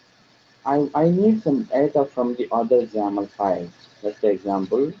I need some data from the other XAML file. Let's say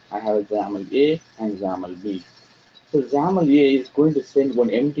example, I have XAML A and XAML B. So XAML A is going to send one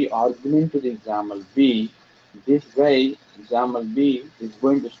empty argument to the XAML B. This way, XAML B is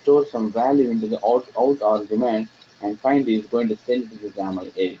going to store some value into the out argument and finally is going to send it to the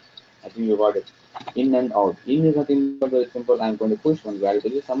XAML A. I think you got it. In and out. In is nothing but very simple. I'm going to push one value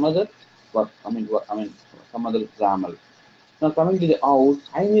to some other some other XAML. Now coming to the out,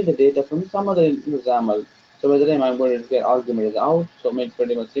 I need the data from some other XAML. So by the time I'm going to get argument is out, so make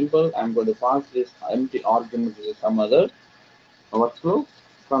pretty much simple. I'm going to pass this empty argument to some other workflow.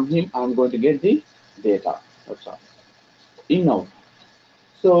 From him, I'm going to get the data. That's all. In out.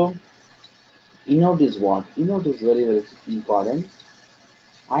 So Innote is what? Innote is very, very important.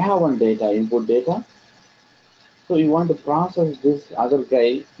 I have one data, input data. So you want to process this other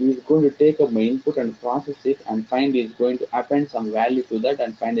guy, he is going to take up my input and process it and find is going to append some value to that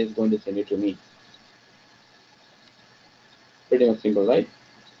and find is going to send it to me. Pretty much simple, right?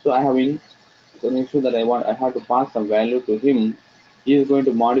 So I have to make sure that I have to pass some value to him. He is going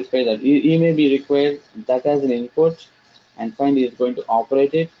to modify that. He may be required that as an input and find is going to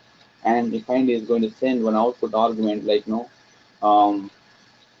operate it and find is going to send one output argument like um,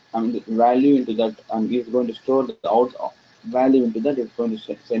 the value into that and is going to store the out value into that is going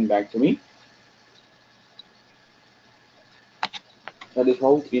to send back to me. That is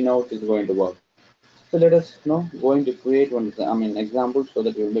how in-out is going to work. So let us going to create one example so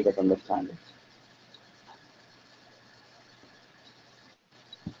that you will get understanding.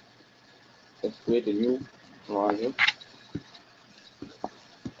 Let's create a new project.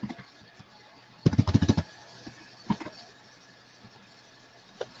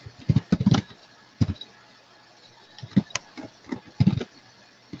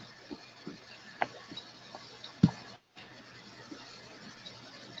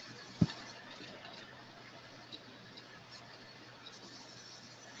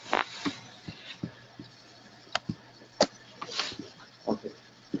 Okay.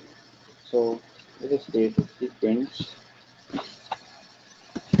 So let us create a sequence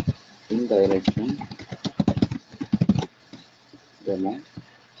in direction demo.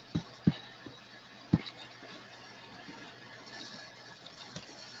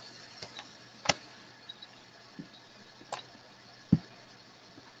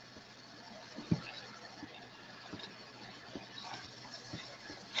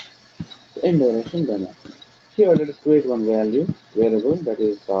 In direction demo. Here let us create one variable that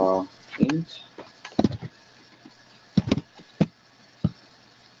is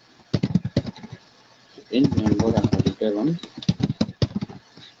int number and I declare one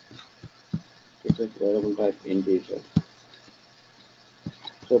variable type integer.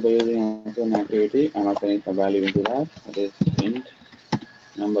 So by using an activity, I'm assigning some value into that. That is int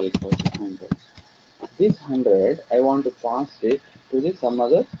number equals to 100. This 100, I want to pass it to the some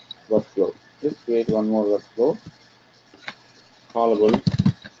other workflow. Let's create one more workflow callable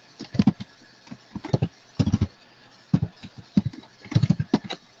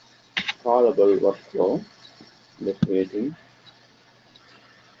workflow. Let's creating.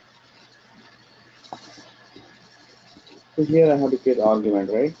 So here I have to create argument,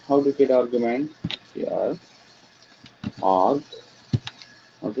 right? How to create argument? Here arg,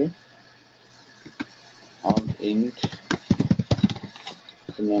 okay, arg int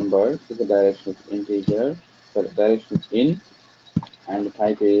number to the direction of integer, so the direction of in, and the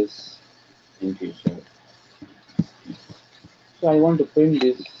type is integer. So I want to print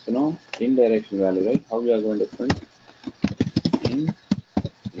this, in direction value, right? How we are going to print in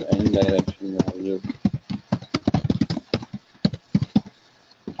direction value.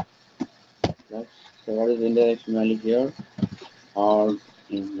 Right? So what is in direction value here? Arg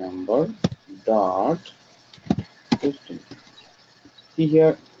in number dot system. See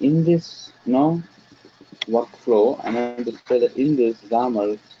here in this workflow, I'm going to say that in this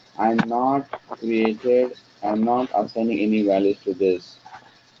XAML, I'm not assigning any values to this.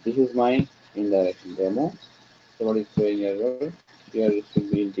 This is my indirection demo. So what is showing error? Here it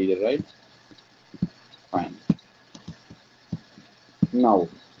should be integer, right? Fine. Now,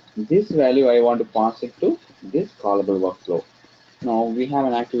 this value I want to pass it to this callable workflow. Now we have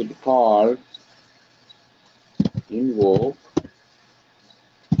an activity called invoke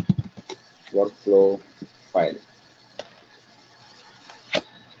workflow file.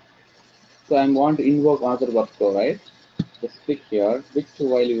 So I want to invoke another workflow, right? Just click here, which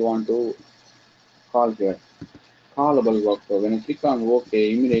while you want to call here. Callable workflow. When you click on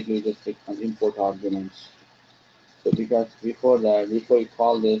OK, immediately you just click on import arguments. So because before you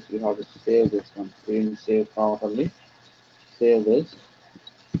call this, you have to save this one. We didn't save properly. Save this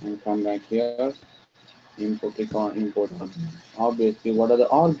and come back here. Click on import arguments. Obviously, what are the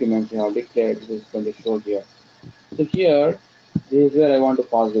arguments you have declared? This is going to show here. So here, this is where I want to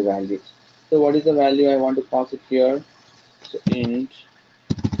pass the value. So what is the value I want to pass it here? So int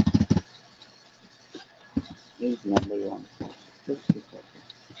number you want to pass. Let's click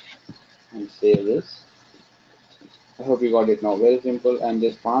and save this. I hope you got it now. Very simple. I'm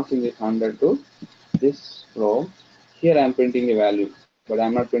just passing this 100 to this row. Here I'm printing a value, but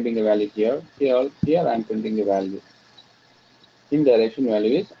I'm not printing the value here. Here I'm printing the value. In direction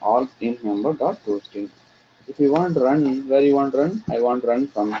value is arg int number dot toString. If you want to run, where you want to run? I want to run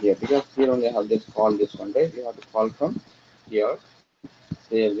from here because here only I have just called this one, right? You have to call from here,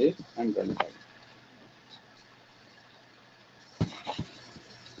 save this and run it.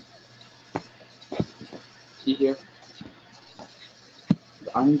 see here,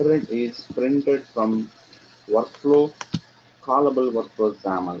 the 100 is printed from workflow, callable workflow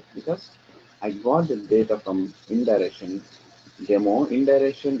XAML, because I got the data from indirection demo.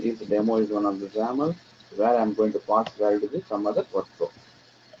 Indirection is demo is one of the XAML where I'm going to pass value to some other workflow.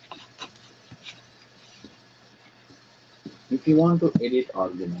 If you want to edit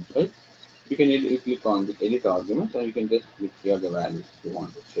arguments, right? You can edit, you click on the edit arguments and you can just click here the values you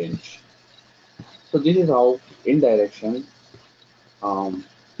want to change. So this is how indirection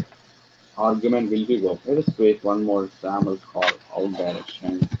argument will be worked. Let us create one more example called out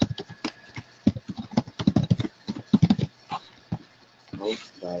direction. Out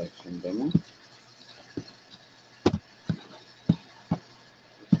direction demo.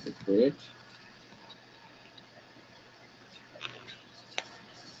 Create.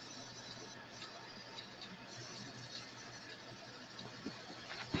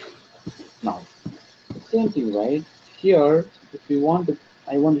 Now, same thing, right? Here, if you want to,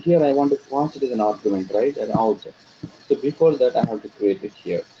 I want to pass it as an argument, right? An out. So before that, I have to create it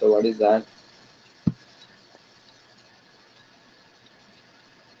here. So what is that?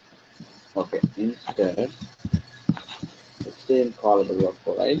 Okay, instead, let's say in callable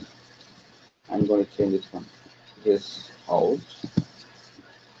workflow, right? I'm going to change this one. This out.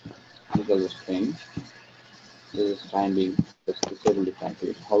 This is a string. This is time being just disable the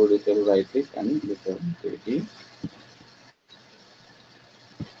activity. How to disable right click and disable activity.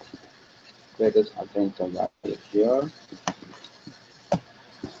 Let us assign some value here.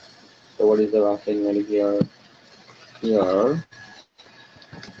 So what is the assign value here? Here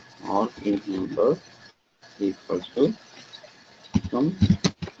or int number equals to some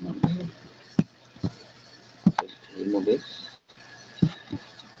number. Just remove this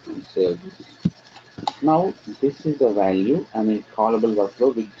and save this. Now this is the value, I mean callable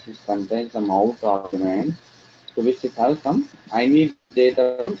workflow, which is contains some out argument. So which it has some, I need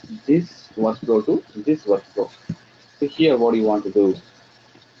data from this workflow to this workflow. So here what you want to do?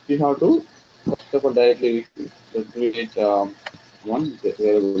 You have to first of all directly create one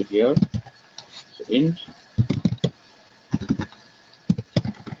variable here. So int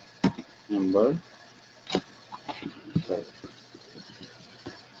number. Sorry.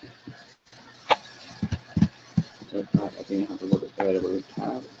 I think I have to go to variable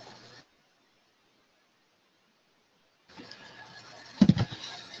tab.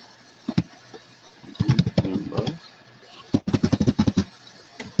 Number.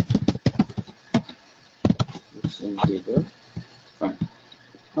 It's integer. Fine.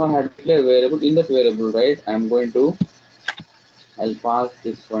 Now I have declared variable. In that variable, right? I'll pass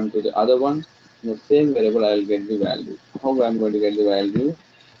this one to the other one. In the same variable, I'll get the value. How I'm going to get the value?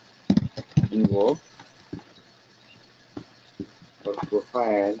 Invoke for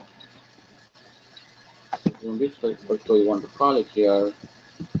profile. Which workflow you want to call it here?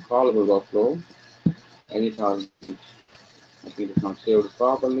 Callable workflow. Edit argument. I think it's not saved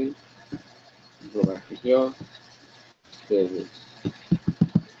properly. Go back to here. Save it.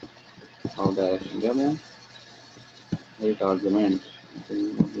 How direction demo. Edit argument. I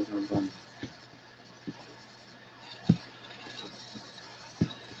think what we have done.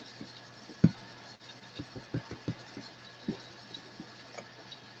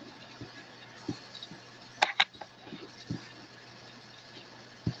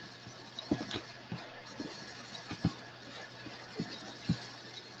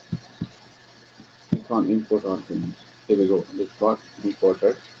 Click on import arguments. Here we go. This got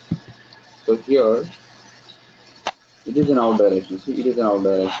imported. So here it is an out direction. See, it is an out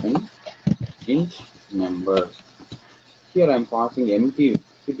direction. Int number. Here I'm passing empty.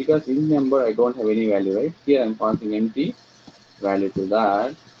 See, because int number I don't have any value, right? Here I'm passing empty value to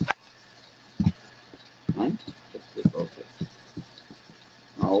that. And let's click OK.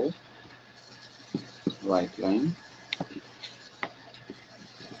 Now right line.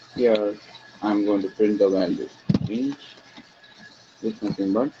 Here I'm going to print the value. Int with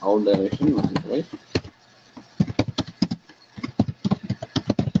nothing but out direction, nothing, right?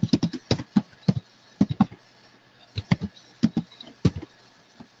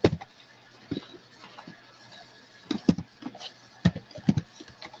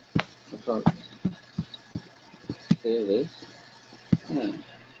 So save this. And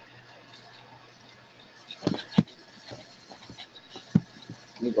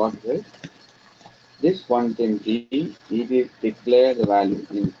we got it. This 110T, it is declare the value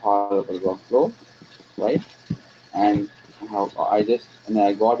in callable workflow, right? And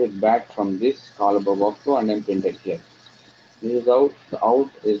I got it back from this callable workflow and then printed here. This is out. The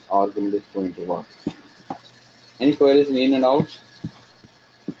out is argument is going to work. Any queries in and out?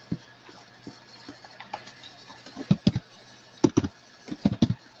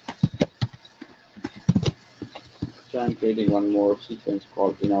 creating one more sequence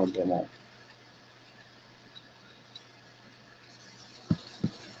called in our demo.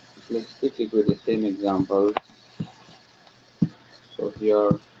 Let's quickly do the same example. So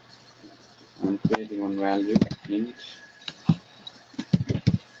here I'm creating one value int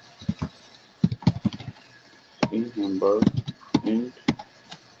number, int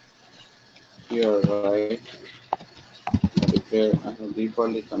here, right? Declare I have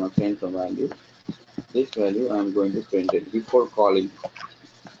defaultly some assigned some value. This value I am going to print it before calling.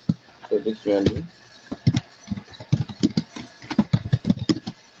 So this value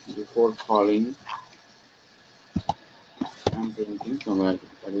before calling I'm printing some value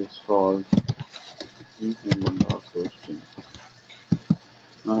that is called int number posting.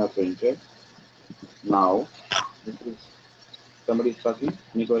 Now I have printed. Now this is somebody is talking.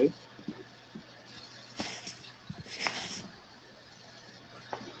 Any query?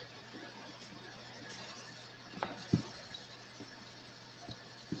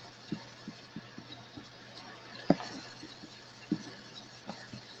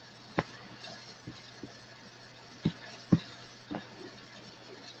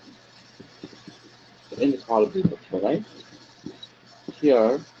 In the callable workflow, right?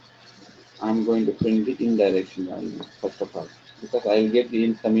 Here I'm going to print the indirection value first of all, because I will get the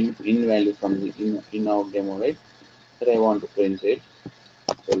in value from the in our demo, right? That I want to print it.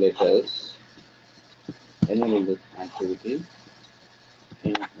 So let us enable this activity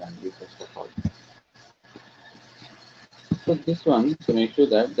in value first of all. So this one, to make sure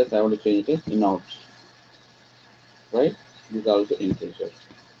that I want to change it in out, right? This is also integer.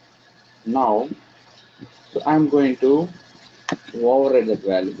 Now, so I'm going to override that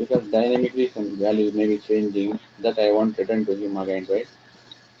value because dynamically some value may be changing that I want to return to him again, right?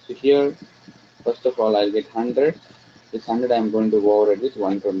 So here, first of all, I'll get 100. This 100 I'm going to override with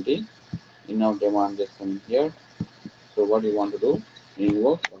 120. In our demo, I'm just coming here. So what you want to do?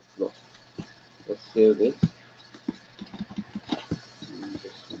 Invoke workflow. Let's save this.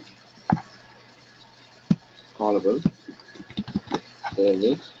 Callable. Save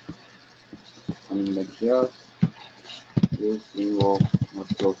this. Coming back here. Use invoke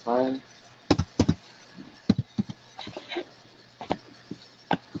workflow file.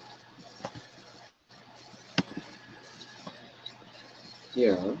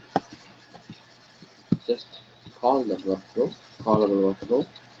 Here, just call the workflow, callable workflow,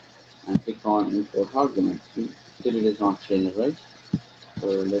 and click on import arguments. Still it is not changed, right? So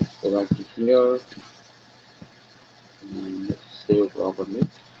let's go back to here and let's save properly.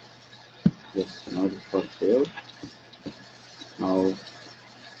 Yes, now it is got saved. Now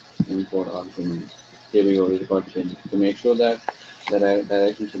import arguments. Here we go, it got changed. To make sure that the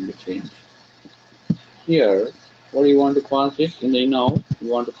direction should be changed. Here, what do you want to pass it in the now? You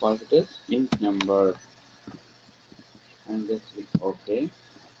want to pass it as int number. And just click OK.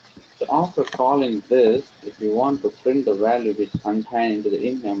 So after calling this, if you want to print the value which contained into the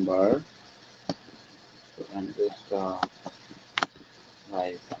int number, so I'm just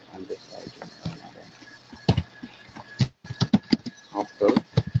I'm just writing after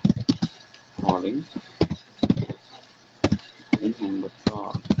calling int number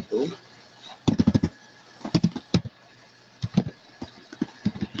star to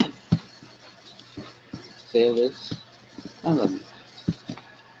save this and run it.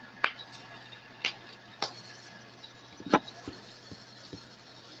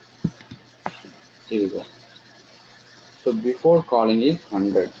 Here we go. So before calling is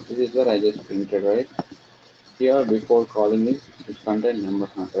 100. This is where I just printed, right? Here before calling is it contained number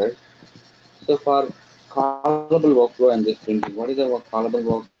 100. So for callable workflow, I'm just printing. What is our callable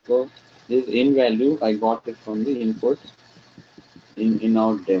workflow? This in value I got it from the input in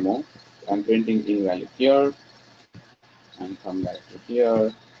our demo. I'm printing in value here and come back to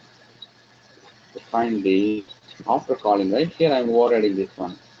here. So finally, after calling, right here I'm overriding this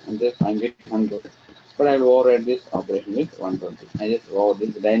one. I'm getting 100. But I will override this operation with 120. I just over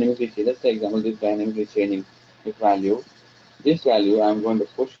this dynamically see. Let's say example, this dynamically changing this value. This value I'm going to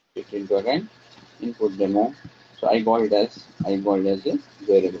push it into again input demo. So I got it as a variable.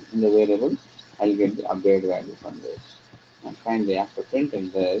 In the variable, I'll get the update value from this. And finally, after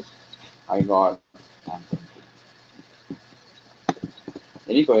printing this, I got 120.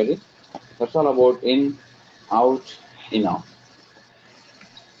 Any queries? That's all about in, out, in, out.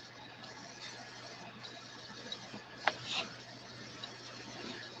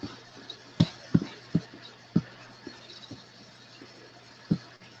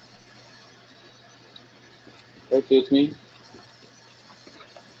 Right with me?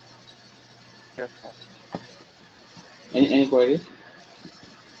 Yes, sir. Any queries?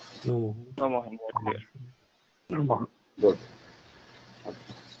 No, Mohan. No, Mohan, you're clear. No, Good. Okay.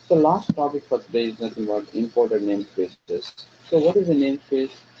 So last topic for today is nothing but imported namespaces. So what is a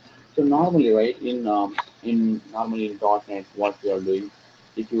namespace? So normally, right, in normally in .NET, what we are doing,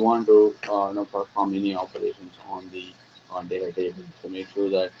 if you want to perform any operations on the data table, so make sure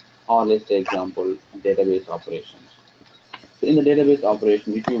that, or let's say example, database operations. So in the database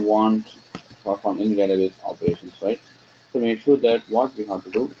operation, if you want to perform any database operations, right? So make sure that what we have to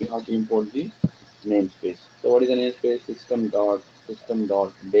do, we have to import the namespace. So what is the namespace?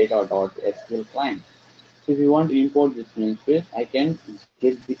 System.data.sql client. So if you want to import this namespace, I can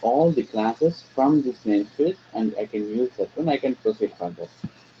get all the classes from this namespace and I can use that one. I can proceed further.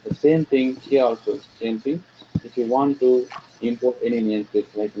 The same thing here also, same thing. If you want to import any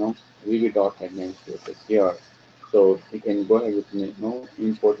namespace like VB.NET namespaces here, so you can go ahead with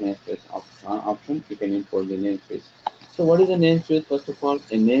import namespace option. You can import the namespace. So what is a namespace? First of all, a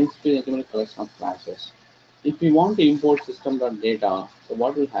namespace is a collection of classes. If we want to import system.data, so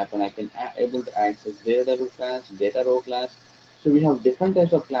what will happen? I can able to access data table class, data row class. So we have different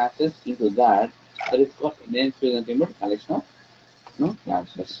types of classes into that. That is called namespace and collection of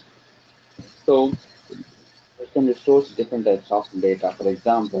classes. So it can restore different types of data. For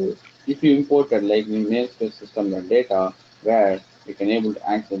example, if you imported like namespace system.data, where you can able to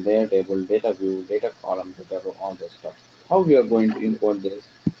access data table, data view, data column, data row, all that stuff. How we are going to import this?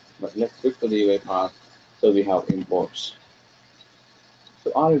 But let's click to the UI path. So we have imports.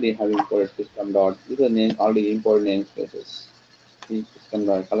 So already have imported system dot. These are name already imported namespaces. The system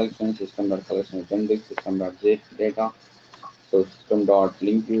dot collection, system dot collection appendix, system dot data. So system dot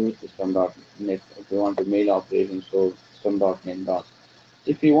link view, system dot net. If you want to mail operation, so system dot net dot.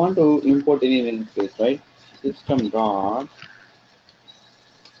 If you want to import any namespace, right? System dot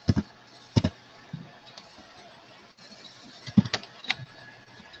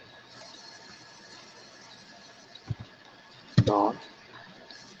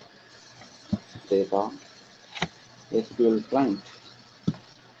data SQL client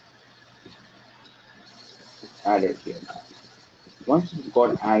added here. Once it's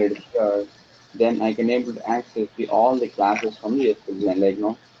got added here, then I can able to access all the classes from the SQL client, like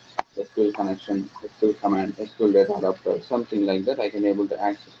SQL connection, SQL command, SQL data adapter, something like that. I can able to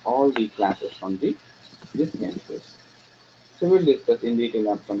access all the classes from this namespace. So we'll discuss in detail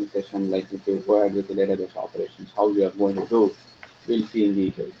upcoming session, like if you go ahead with the database operations, how we are going to do. We'll see in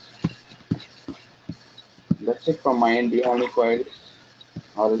details. That's it from my end. Do you have any queries?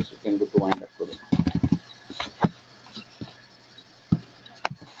 Or else you can go to wind up today.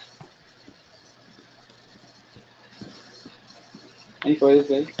 Any queries,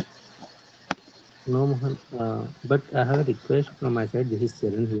 guys? No, Mohan. But I have a request from my side. This is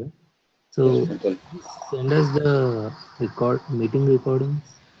Charan here. Yes, So Chantal. send us the meeting recordings.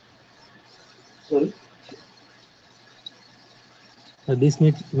 Sorry? This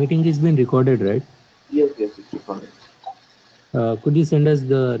meeting is being recorded, right? Yes, it's recorded. Could you send us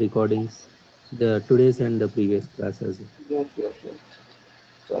the recordings, the today's and the previous classes? Yes.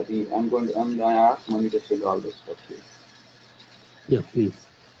 So I think I'm going to ask Mani to fill all this stuff here. Yeah, please.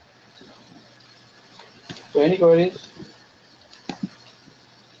 So any queries?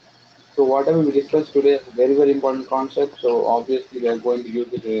 So whatever we discussed today is a very, very important concept. So obviously we are going to use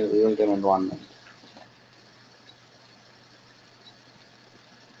it in a real-time environment.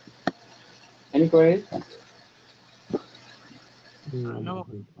 Any queries? No, No.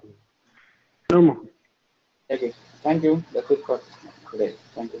 Mohan. No more. Okay. Thank you. That's it for today.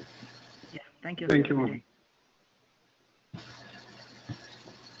 Thank you. Yeah. Thank you. Thank Have a you, good Mohan. day.